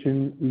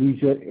collaboration,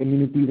 leisure,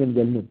 amenities, and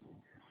wellness.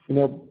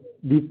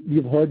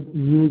 We've heard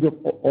news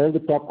of all the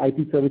top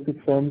IT services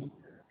firms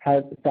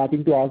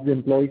starting to ask the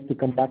employees to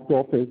come back to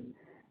office.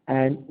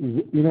 And,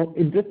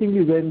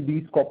 interestingly, when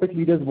these corporate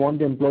leaders want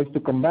the employees to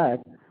come back,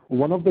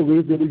 one of the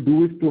ways they will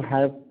do is to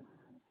have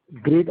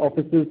great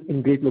offices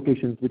in great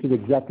locations, which is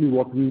exactly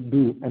what we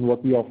do and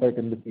what we offer at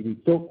Embassy.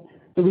 So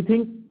we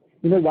think,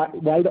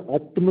 while the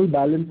optimal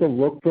balance of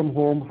work from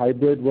home,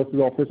 hybrid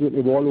versus office will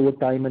evolve over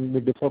time and may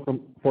differ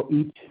for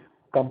each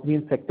company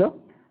and sector,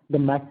 the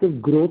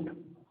massive growth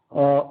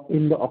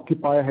in the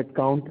occupier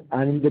headcount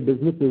and in the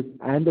businesses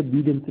and the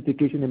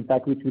de-densification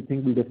impact, which we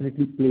think will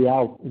definitely play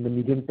out in the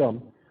medium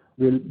term,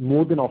 will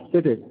more than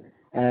offset it.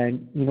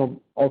 And,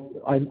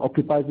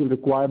 occupiers will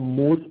require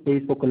more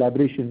space for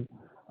collaboration,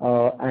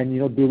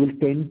 and, they will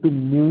tend to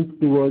move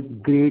towards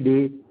grade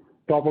A,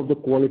 top of the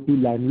quality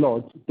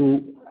landlords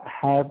to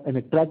have and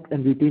attract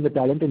and retain the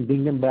talent and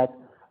bring them back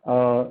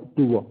to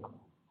work.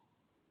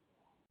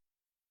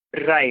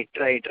 Right.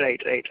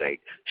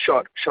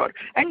 Sure.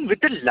 And with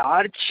the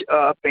large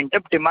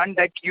pent-up demand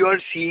that you are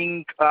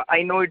seeing,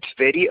 I know it's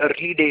very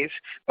early days,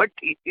 but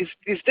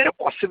is there a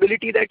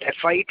possibility that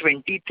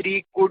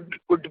FY23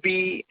 could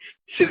be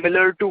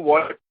similar to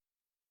what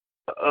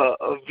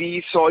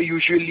we saw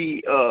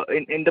usually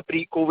in the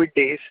pre-COVID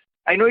days?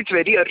 I know it's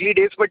very early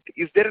days, but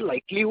is there a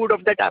likelihood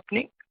of that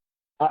happening?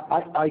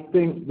 I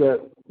think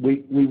that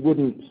we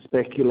wouldn't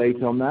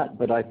speculate on that,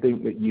 but I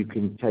think that you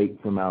can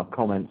take from our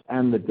comments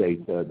and the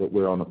data that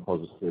we're on a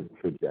positive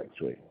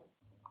trajectory.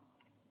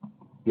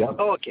 Yeah.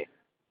 Oh, okay.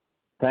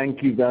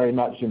 Thank you very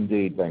much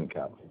indeed,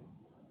 Venkat.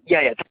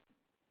 Yeah.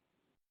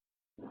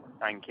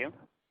 Thank you.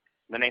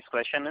 The next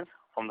question is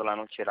from the line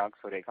of Chirag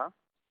Sureka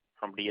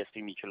from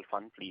DSP Mutual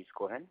Fund. Please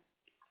go ahead.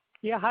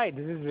 Yeah, hi.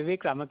 This is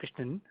Vivek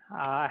Ramakrishnan.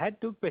 I had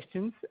two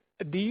questions.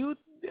 Do you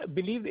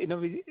believe,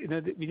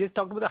 we just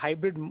talked about the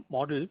hybrid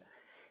model.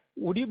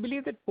 Would you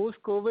believe that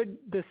post-COVID,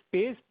 the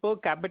space per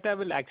capita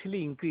will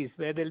actually increase,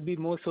 where there'll be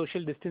more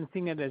social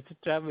distancing and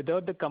etc.,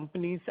 without the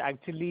companies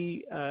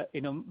actually,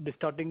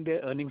 distorting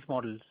their earnings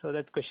model? So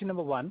that's question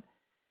number one.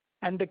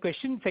 And the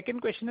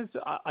second question is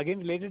again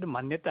related to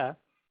Manyata,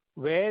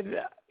 where,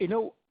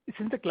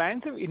 since the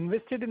clients have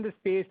invested in the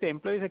space, the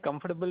employees are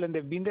comfortable and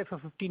they've been there for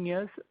 15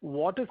 years,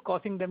 what is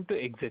causing them to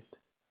exit?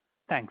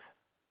 Thanks.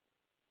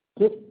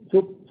 So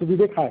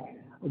Vivek, hi.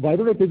 Why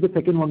don't I take the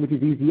second one, which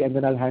is easy, and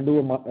then I'll hand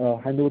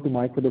over to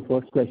Mike for the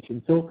first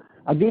question. So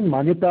again,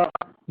 Manyata,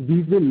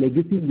 these were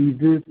legacy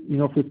leases,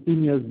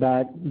 15 years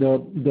back. The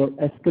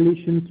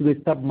escalations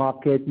with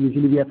sub-market,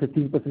 usually we have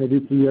 15% every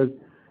 3 years.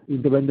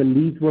 When the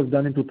lease was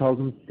done in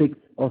 2006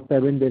 or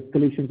 7, the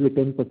escalations were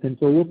 10%.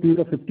 So over a period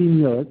of 15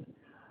 years,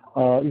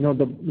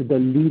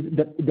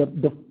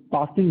 the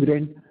passing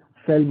rent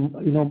fell,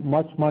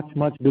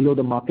 much below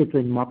the market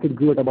rent. Market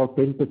grew at about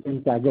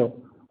 10% CAGR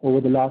over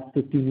the last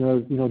 15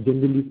 years,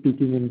 generally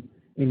speaking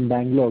in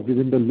Bangalore,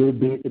 given the low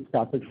base it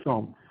started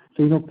from.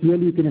 So,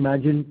 clearly you can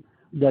imagine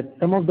that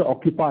some of the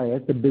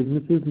occupiers, the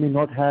businesses may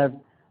not have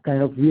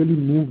kind of really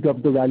moved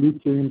up the value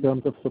chain in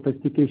terms of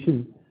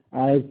sophistication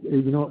as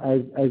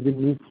they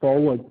move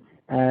forward,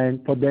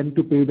 and for them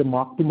to pay the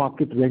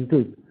mark-to-market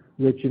rentals,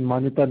 which in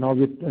Manyata now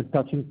we're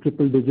touching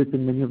triple digits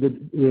in many of the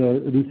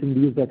recent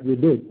deals that we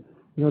did.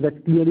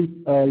 That clearly,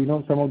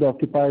 some of the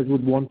occupiers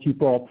would want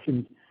cheaper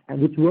options, and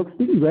which works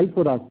pretty well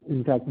for us,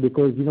 in fact,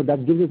 because,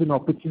 that gives us an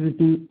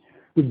opportunity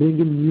to bring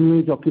in new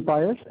age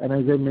occupiers. And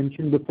as I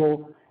mentioned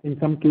before, in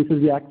some cases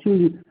we're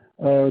actually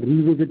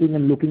revisiting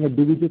and looking at,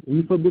 do we just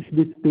refurbish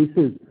these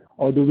spaces,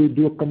 or do we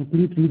do a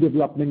complete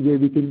redevelopment where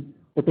we can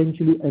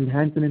potentially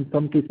enhance and in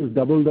some cases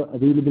double the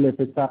available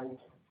FSI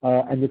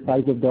and the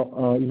size of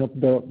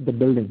the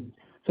building.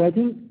 So I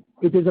think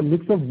it is a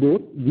mix of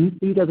both. We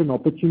see it as an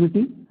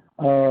opportunity,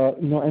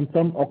 and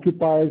some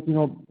occupiers,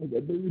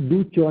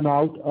 do churn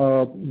out,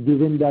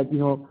 given that,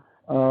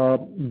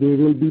 there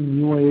will be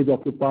new age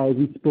occupiers.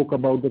 We spoke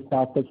about the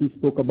startups, we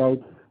spoke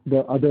about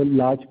the other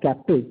large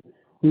captives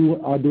who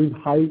are doing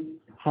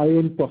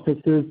high-end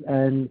processes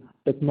and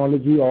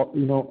technology or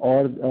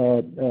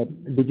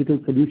digital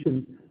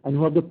solutions, and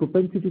who have the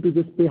propensity to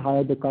just pay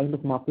higher, the kind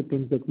of market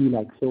things that we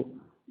like. So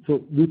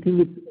we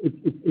think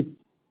it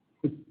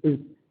is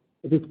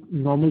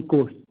normal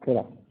course for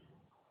us.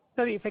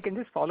 Sorry, if I can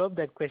just follow up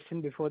that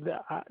question before the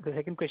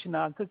second question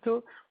answered.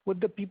 So would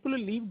the people who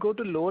leave go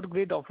to lower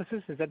grade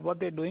offices? Is that what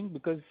they're doing?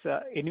 Because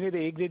anyway,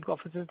 the A grade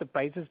offices, the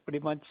price is pretty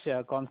much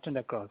constant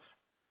across.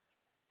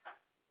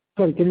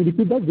 Sorry, can you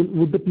repeat that?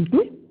 Would the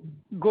people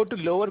go to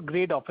lower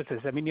grade offices?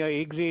 I mean, your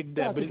A grade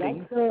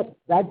buildings.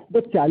 That's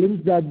the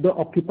challenge that the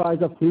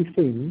occupiers are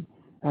facing,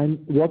 and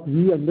what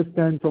we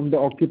understand from the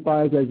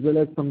occupiers as well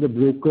as from the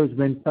brokers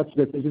when such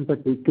decisions are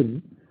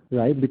taken,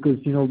 right? Because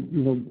we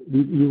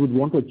would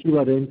want to achieve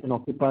our rents, and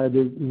occupier,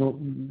 there's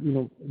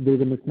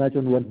a mismatch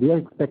on what they are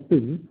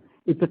expecting.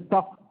 It's a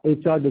tough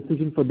HR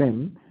decision for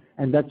them,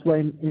 and that's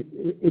why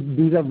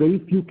these are very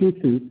few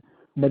cases.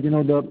 But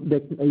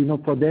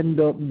for them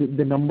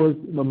the numbers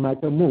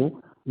matter more.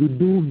 We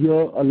do hear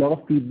a lot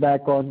of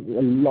feedback on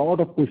a lot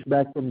of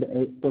pushback from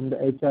the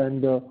HR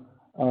and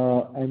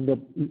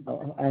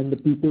the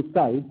people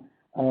side.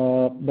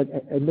 But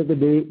at the end of the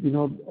day,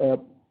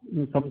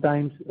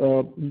 sometimes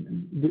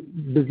the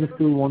business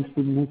still wants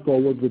to move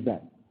forward with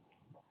that.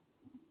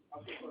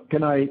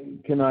 Can I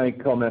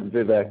comment,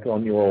 Vivek,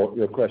 on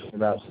your question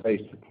about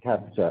space per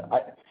capita?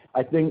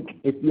 I think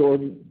if you're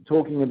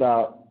talking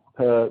about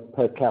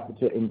per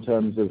capita in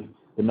terms of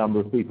the number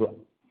of people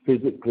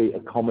physically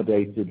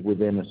accommodated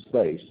within a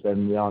space,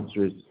 then the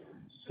answer is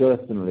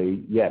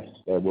certainly yes,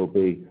 there will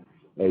be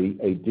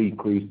a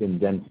decrease in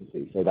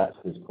density. So that's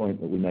this point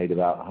that we made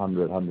about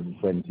 100,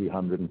 120,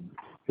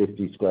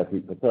 150 square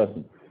feet per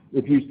person.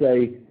 If you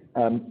say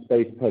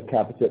space per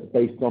capita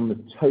based on the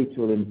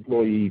total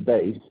employee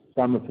base,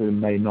 some of whom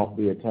may not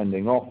be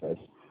attending office,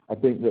 I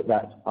think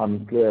that's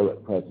unclear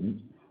at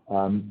present,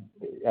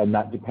 and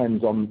that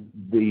depends on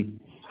the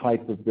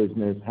type of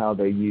business, how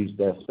they use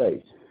their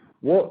space.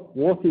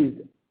 What is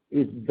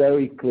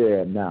very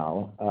clear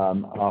now,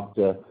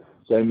 after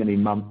so many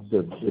months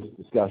of this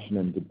discussion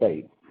and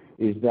debate,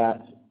 is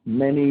that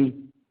many,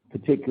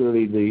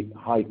 particularly the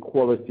high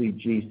quality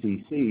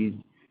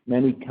GCCs,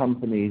 many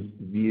companies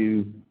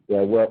view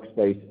their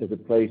workspace as a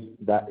place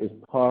that is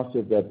part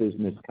of their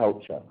business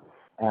culture,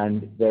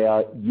 and they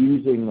are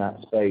using that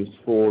space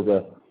for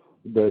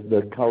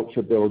the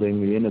culture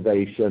building, the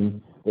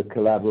innovation, the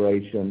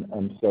collaboration,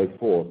 and so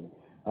forth.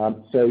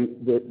 So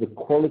the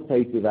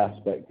qualitative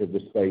aspect of the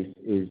space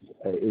is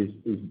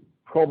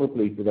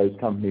probably for those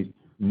companies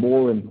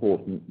more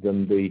important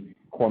than the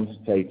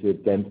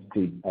quantitative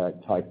density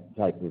type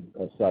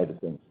of side of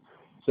things.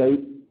 So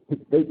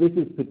this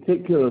is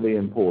particularly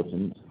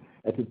important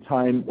at a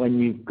time when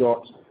you've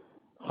got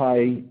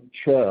high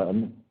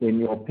churn in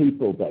your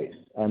people base,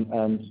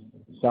 and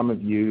some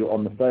of you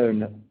on the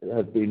phone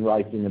have been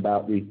writing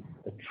about the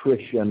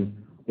attrition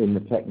in the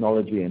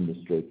technology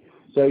industry.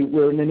 So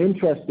we're in an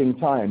interesting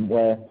time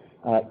where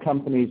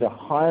companies are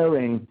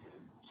hiring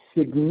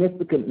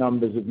significant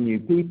numbers of new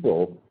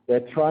people.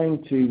 They're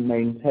trying to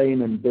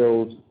maintain and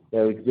build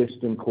their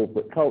existing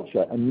corporate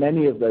culture, and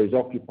many of those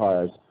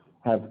occupiers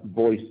have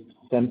voiced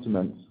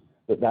sentiments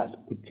that that's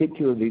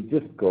particularly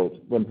difficult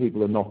when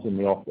people are not in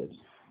the office.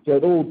 So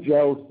it all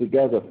gels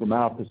together from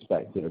our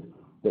perspective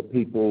that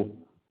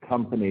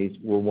companies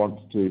will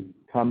want to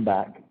come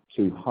back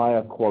to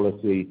higher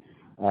quality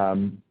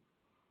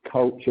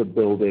culture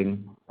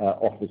building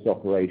office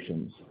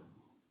operations.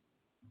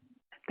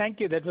 Thank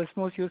you. That was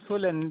most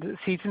useful, and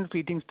season's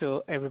greetings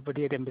to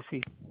everybody at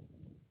Embassy.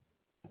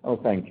 Oh,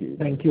 thank you.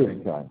 Thank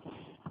you.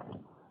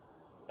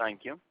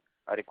 Thank you.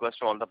 A request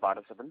to all the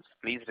participants,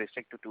 please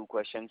restrict to 2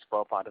 questions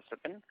per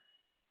participant.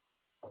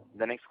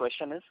 The next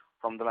question is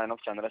from the line of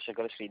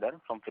Chandrasekhar Sridhar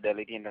from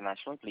Fidelity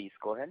International. Please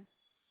go ahead.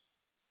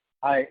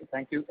 Hi,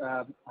 thank you.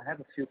 I have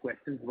a few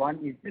questions. One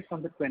is just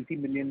on the 20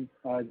 million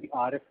the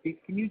RFP.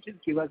 Can you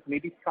just give us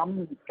maybe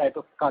some type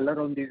of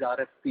color on these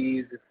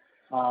RFPs?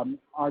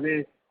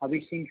 Are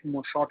we seeing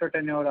more shorter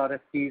tenure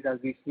RFPs? Are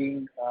we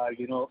seeing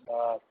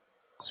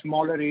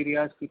smaller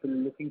areas people are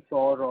looking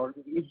for, or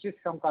it's just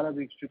some color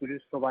which you could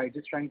just provide?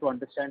 Just trying to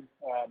understand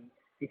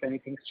if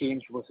anything's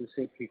changed versus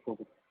say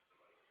pre-COVID.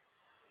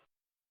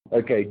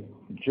 Okay.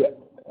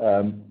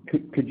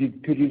 Could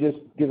you just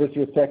give us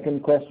your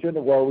second question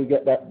while we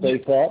get that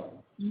data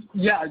up?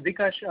 Yeah,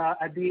 Vikash,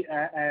 at the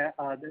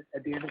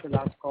end of the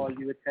last call,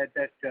 you had said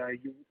that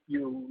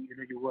you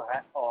were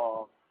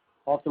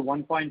of the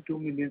 1.2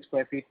 million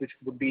square feet which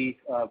would be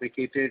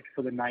vacated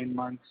for the 9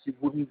 months. You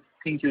wouldn't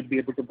think you'd be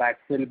able to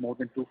backfill more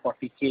than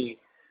 240K.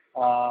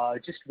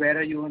 Just where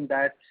are you on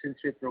that? Since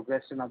we've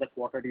progressed another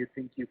quarter, do you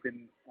think you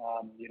can,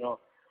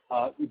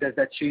 does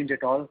that change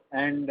at all?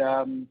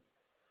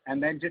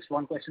 And then just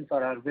one question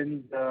for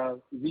Arvind.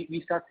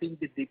 We start seeing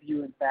the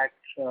DPU impact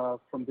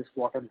from this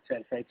quarter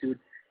itself, right? So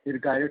you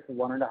guided for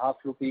 1.5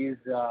 rupees.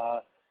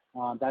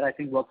 That I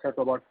think works out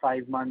to about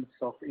 5 months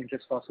of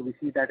interest cost. So we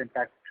see that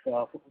impact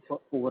for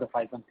over a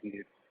 5-month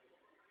period.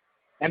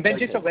 And then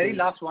just a very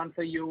last one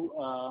for you,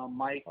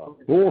 Mike.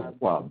 Fourth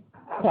one.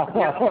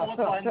 Yeah, fourth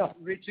one,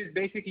 which is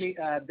basically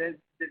there's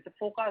a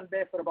forecast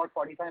there for about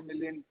 45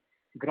 million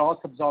gross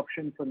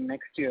absorption for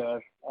next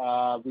year,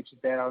 which is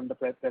there on the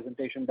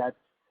presentation that's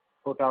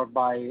put out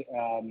by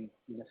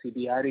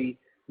CBRE,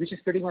 which is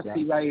pretty much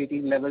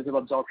CY18 levels of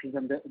absorptions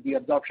and the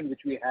absorption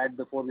which we had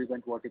before we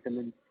went vertical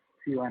in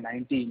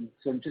CY19.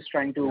 So I'm just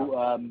trying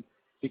to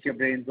pick your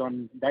brains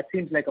on that.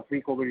 Seems like a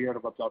pre-COVID year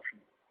of absorption.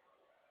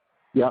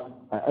 Yeah.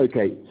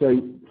 Okay.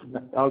 So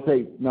I'll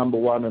take number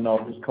 1 and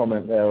I'll just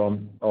comment there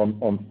on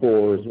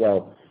 4 as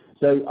well.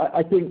 So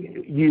I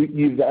think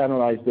you've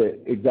analysed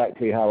it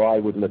exactly how I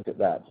would look at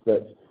that.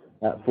 But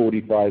at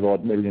 45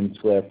 odd million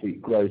square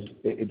feet gross,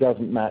 it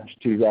doesn't match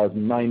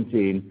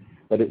 2019,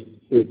 but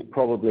it's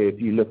probably, if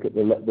you look at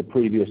the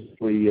previous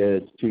 3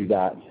 years to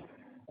that,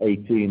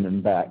 18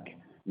 and back,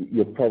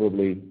 you're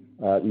probably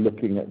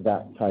looking at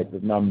that type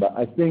of number.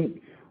 I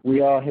think we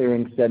are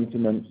hearing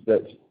sentiments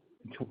that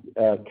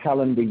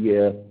calendar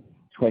year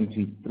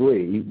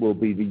 23 will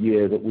be the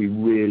year that we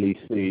really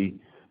see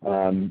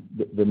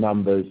the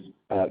numbers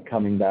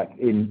coming back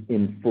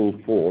in full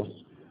force.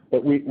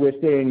 But we're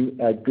seeing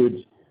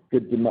good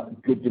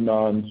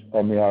demand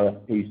on the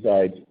RFP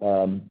side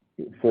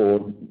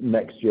for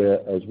next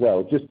year as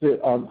well. Just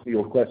to answer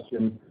your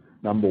question,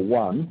 number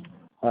 1,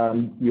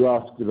 you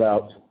asked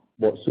about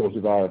what sort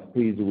of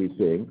RFPs are we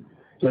seeing.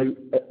 So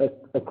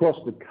across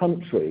the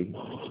country,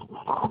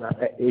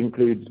 that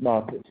includes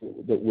markets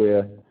that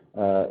we're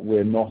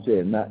not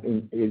in. That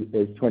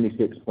is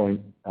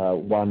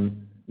 26.1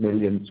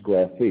 million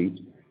square feet.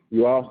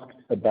 You asked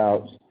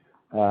about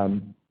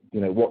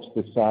what's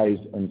the size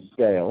and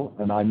scale,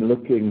 and I'm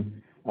looking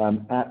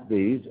at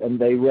these, and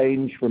they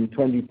range from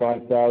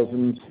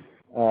 25,000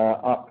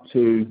 up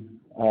to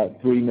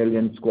 3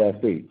 million square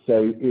feet.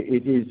 So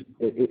it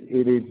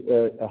is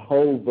a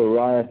whole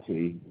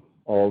variety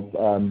of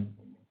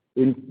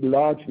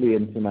largely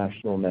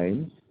international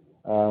names,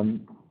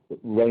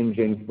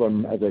 ranging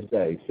from, as I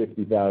say,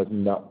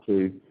 50,000 up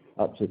to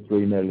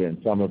 3 million.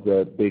 Some of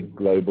the big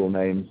global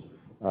names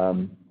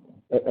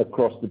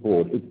across the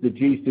board. It's the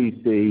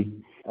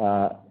GCC.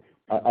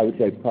 I would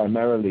say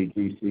primarily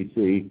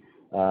GCC,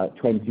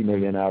 20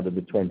 million out of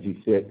the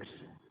 26,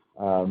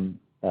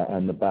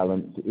 and the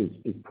balance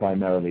is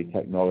primarily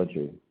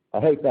technology. I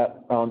hope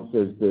that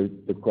answers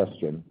the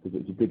question, because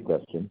it's a good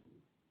question.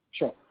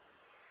 Sure.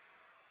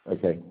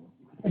 Okay.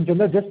 And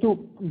Chandra, just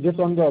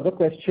on the other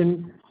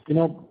question,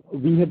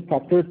 we had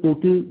factored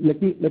total.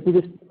 Let me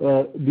just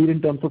deal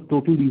in terms of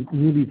total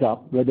new lease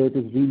up, whether it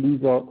is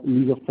re-lease or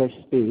lease of fresh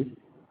space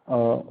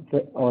or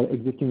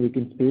existing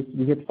vacant space.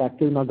 We had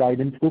factored in our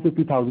guidance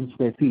 450,000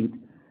 square feet.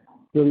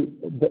 Till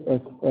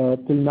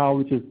now,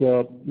 which is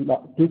the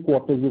 2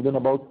 quarters, we've done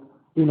about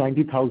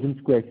 290,000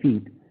 square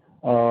feet.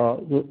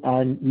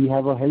 And we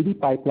have a healthy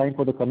pipeline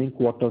for the coming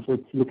quarter, so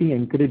it's looking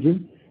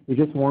encouraging. We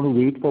just want to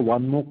wait for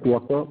one more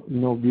quarter.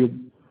 We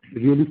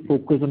really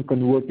focus on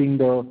converting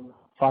the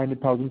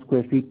 500,000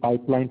 square feet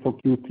pipeline for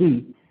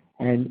Q3,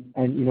 and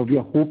we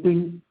are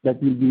hoping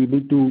that we'll be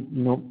able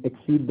to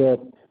exceed the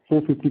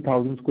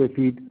 450,000 square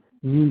feet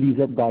new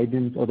lease up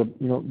guidance, or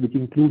which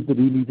includes the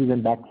releases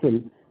and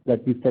backfill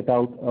that we set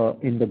out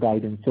in the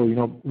guidance. So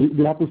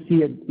we'll have to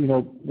see it.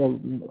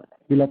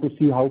 We'll have to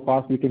see how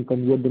fast we can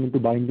convert them into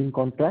binding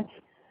contracts,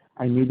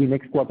 and maybe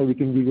next quarter we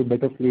can give you a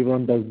better flavor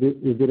on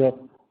is there a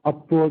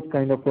upward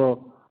kind of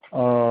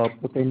a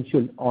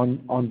potential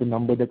on the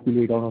number that we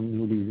laid down on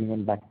new leasing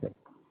and backfill.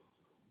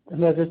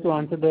 Just to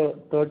answer the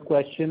third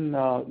question,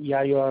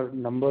 yeah, your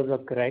numbers are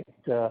correct.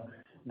 The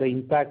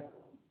impact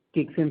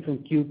kicks in from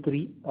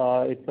Q3.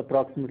 It's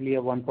approximately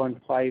a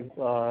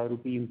 1.5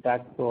 rupee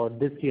impact for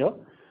this year,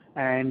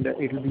 and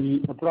it will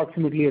be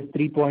approximately a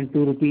 3.2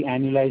 rupee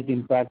annualized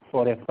impact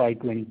for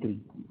FY23.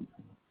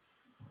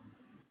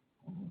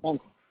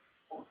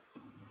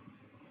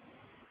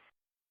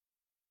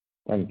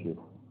 Thank you.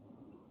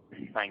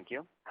 Thank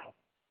you.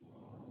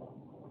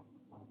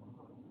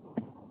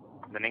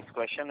 The next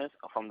question is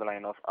from the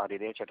line of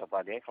Adhidev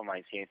Chattopadhyay from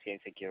ICICI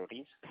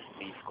Securities.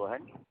 Please go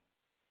ahead.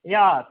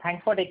 Yeah,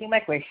 thanks for taking my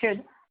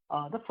question.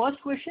 The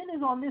first question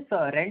is on this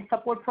rent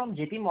support from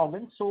JP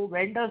Morgan. So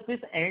when does this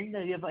end?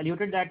 You have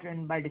alluded that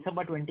by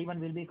December 21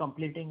 we'll be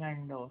completing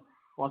and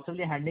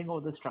possibly handing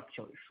over the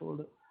structure.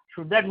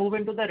 Should that move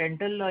into the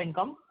rental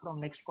income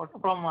from next quarter,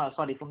 from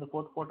the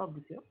fourth quarter of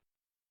this year?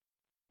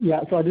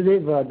 Yeah, so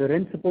Adhidev, the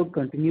rent support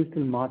continues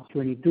till March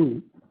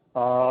 22.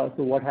 So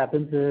what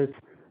happens is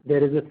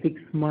there is a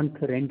 6-month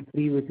rent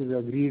free which is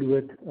agreed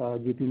with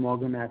JP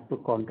Morgan as per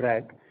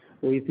contract.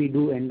 So if we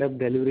do end up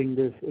delivering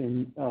this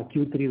in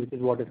Q3, which is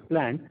what is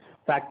planned,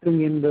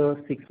 factoring in the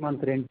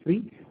 6-month rent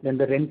free, then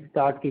the rents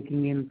start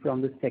kicking in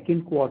from the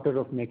second quarter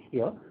of next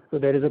year. So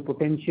there is a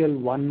potential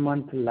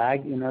 1-month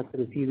lag in us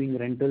receiving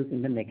rentals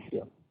in the next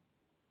year.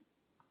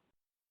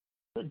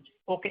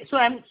 Okay, so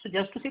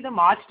just to see the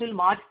March till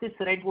March, this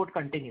rent would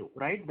continue,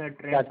 right? That's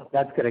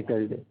correct,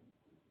 Adhidev.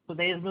 So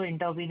there is no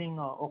intervening.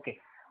 Okay.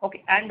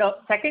 And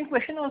second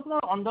question was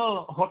on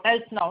the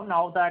hotels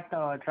now that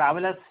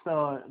travel is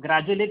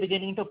gradually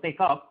beginning to pick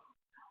up.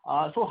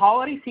 So how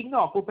are you seeing the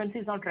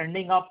occupancies now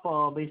trending up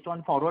based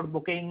on forward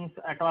bookings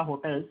at our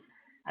hotels?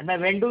 And by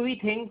when do we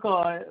think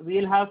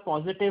we'll have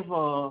positive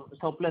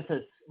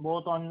surpluses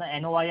both on the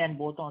NOI and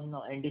both on the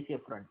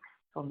NDCF front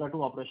from the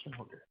 2 operational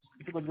hotels?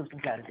 If you could give some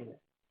clarity there.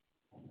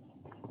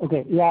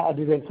 Okay, yeah,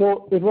 Adhidev.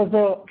 So it was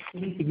a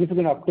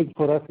significant uptick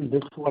for us in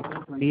this quarter,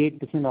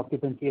 28%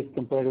 occupancy as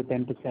compared to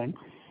 10%.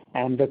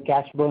 And the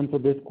cash burn for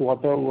this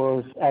quarter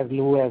was as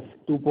low as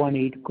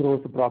 2.8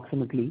 crores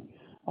approximately,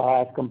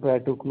 as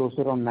compared to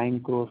closer on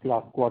 9 crores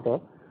last quarter.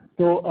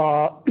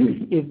 So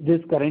if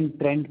this current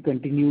trend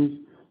continues,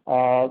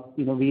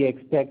 we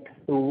expect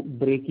to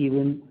break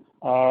even,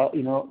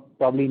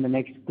 probably in the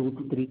next 2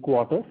 to 3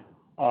 quarters.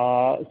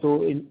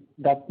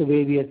 That's the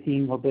way we are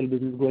seeing hotel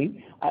business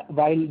going.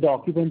 While the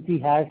occupancy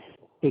has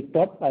picked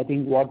up, I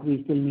think what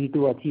we still need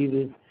to achieve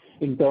is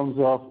in terms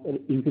of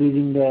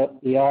increasing the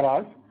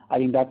ARRs. I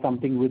think that's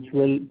something which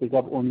will pick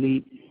up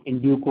only in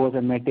due course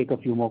and might take a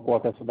few more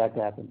quarters for that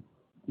to happen.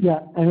 Yeah,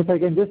 and if I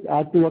can just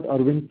add to what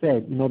Arvind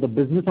said, the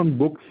business on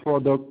books for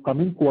the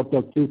coming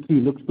quarter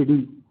Q3 looks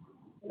pretty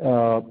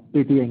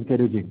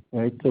encouraging,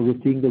 right? So we're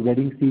seeing the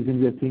wedding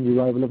season, we're seeing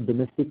revival of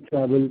domestic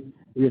travel,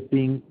 we're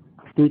seeing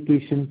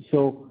staycation.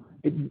 So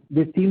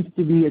there seems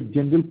to be a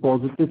general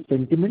positive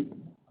sentiment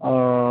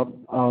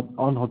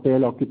on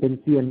hotel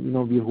occupancy, and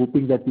we're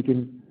hoping that we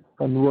can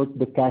convert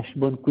the cash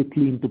burn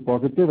quickly into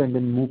positive and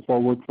then move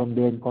forward from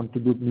there and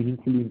contribute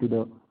meaningfully into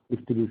the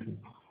distribution.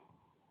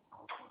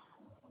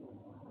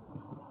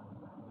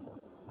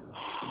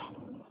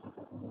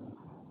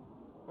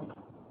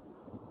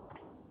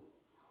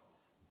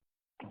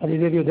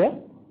 Adhidev, you there?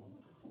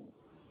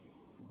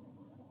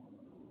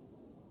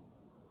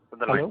 So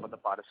the line for the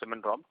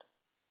participant dropped.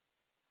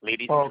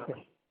 Ladies and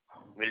gentlemen,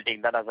 we'll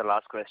take that as the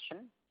last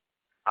question.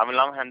 I will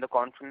now hand the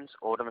conference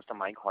over to Mr.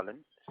 Mike Holland,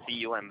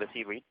 CEO,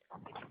 Embassy REIT,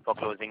 for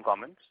closing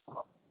comments.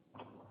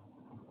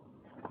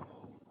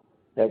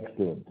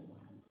 Excellent.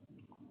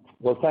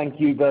 Well, thank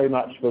you very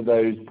much for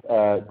those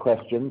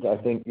questions. I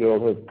think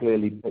you'll have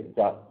clearly picked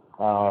up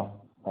our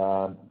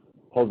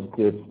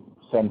positive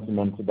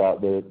sentiment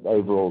about the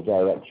overall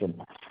direction.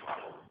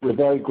 We're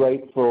very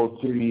grateful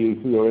to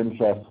you for your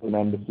interest in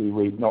Embassy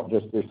REIT, not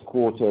just this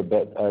quarter,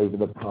 but over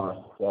the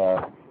past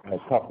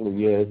couple of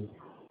years.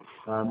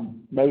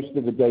 Most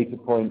of the data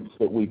points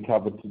that we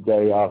covered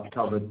today are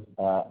covered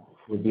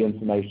with the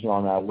information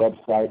on our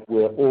website.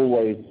 We're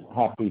always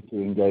happy to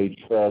engage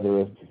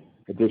further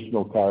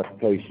additional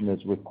clarification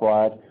is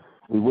required.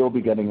 We will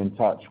be getting in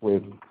touch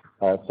with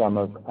some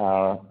of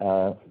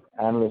our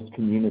analyst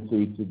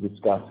community to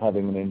discuss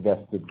having an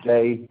investor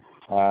day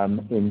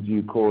in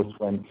due course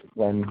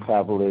when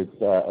travel is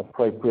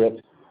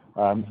appropriate.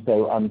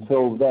 So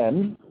until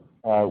then,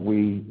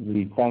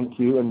 we thank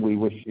you and we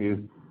wish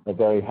you a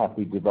very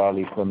happy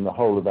Diwali from the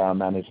whole of our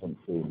management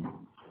team.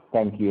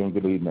 Thank you and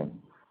good evening.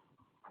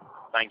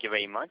 Thank you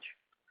very much.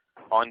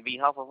 On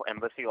behalf of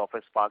Embassy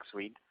Office Parks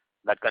REIT,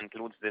 that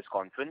concludes this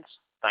conference.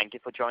 Thank you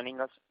for joining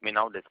us. We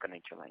now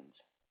disconnect your lines.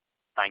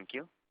 Thank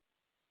you.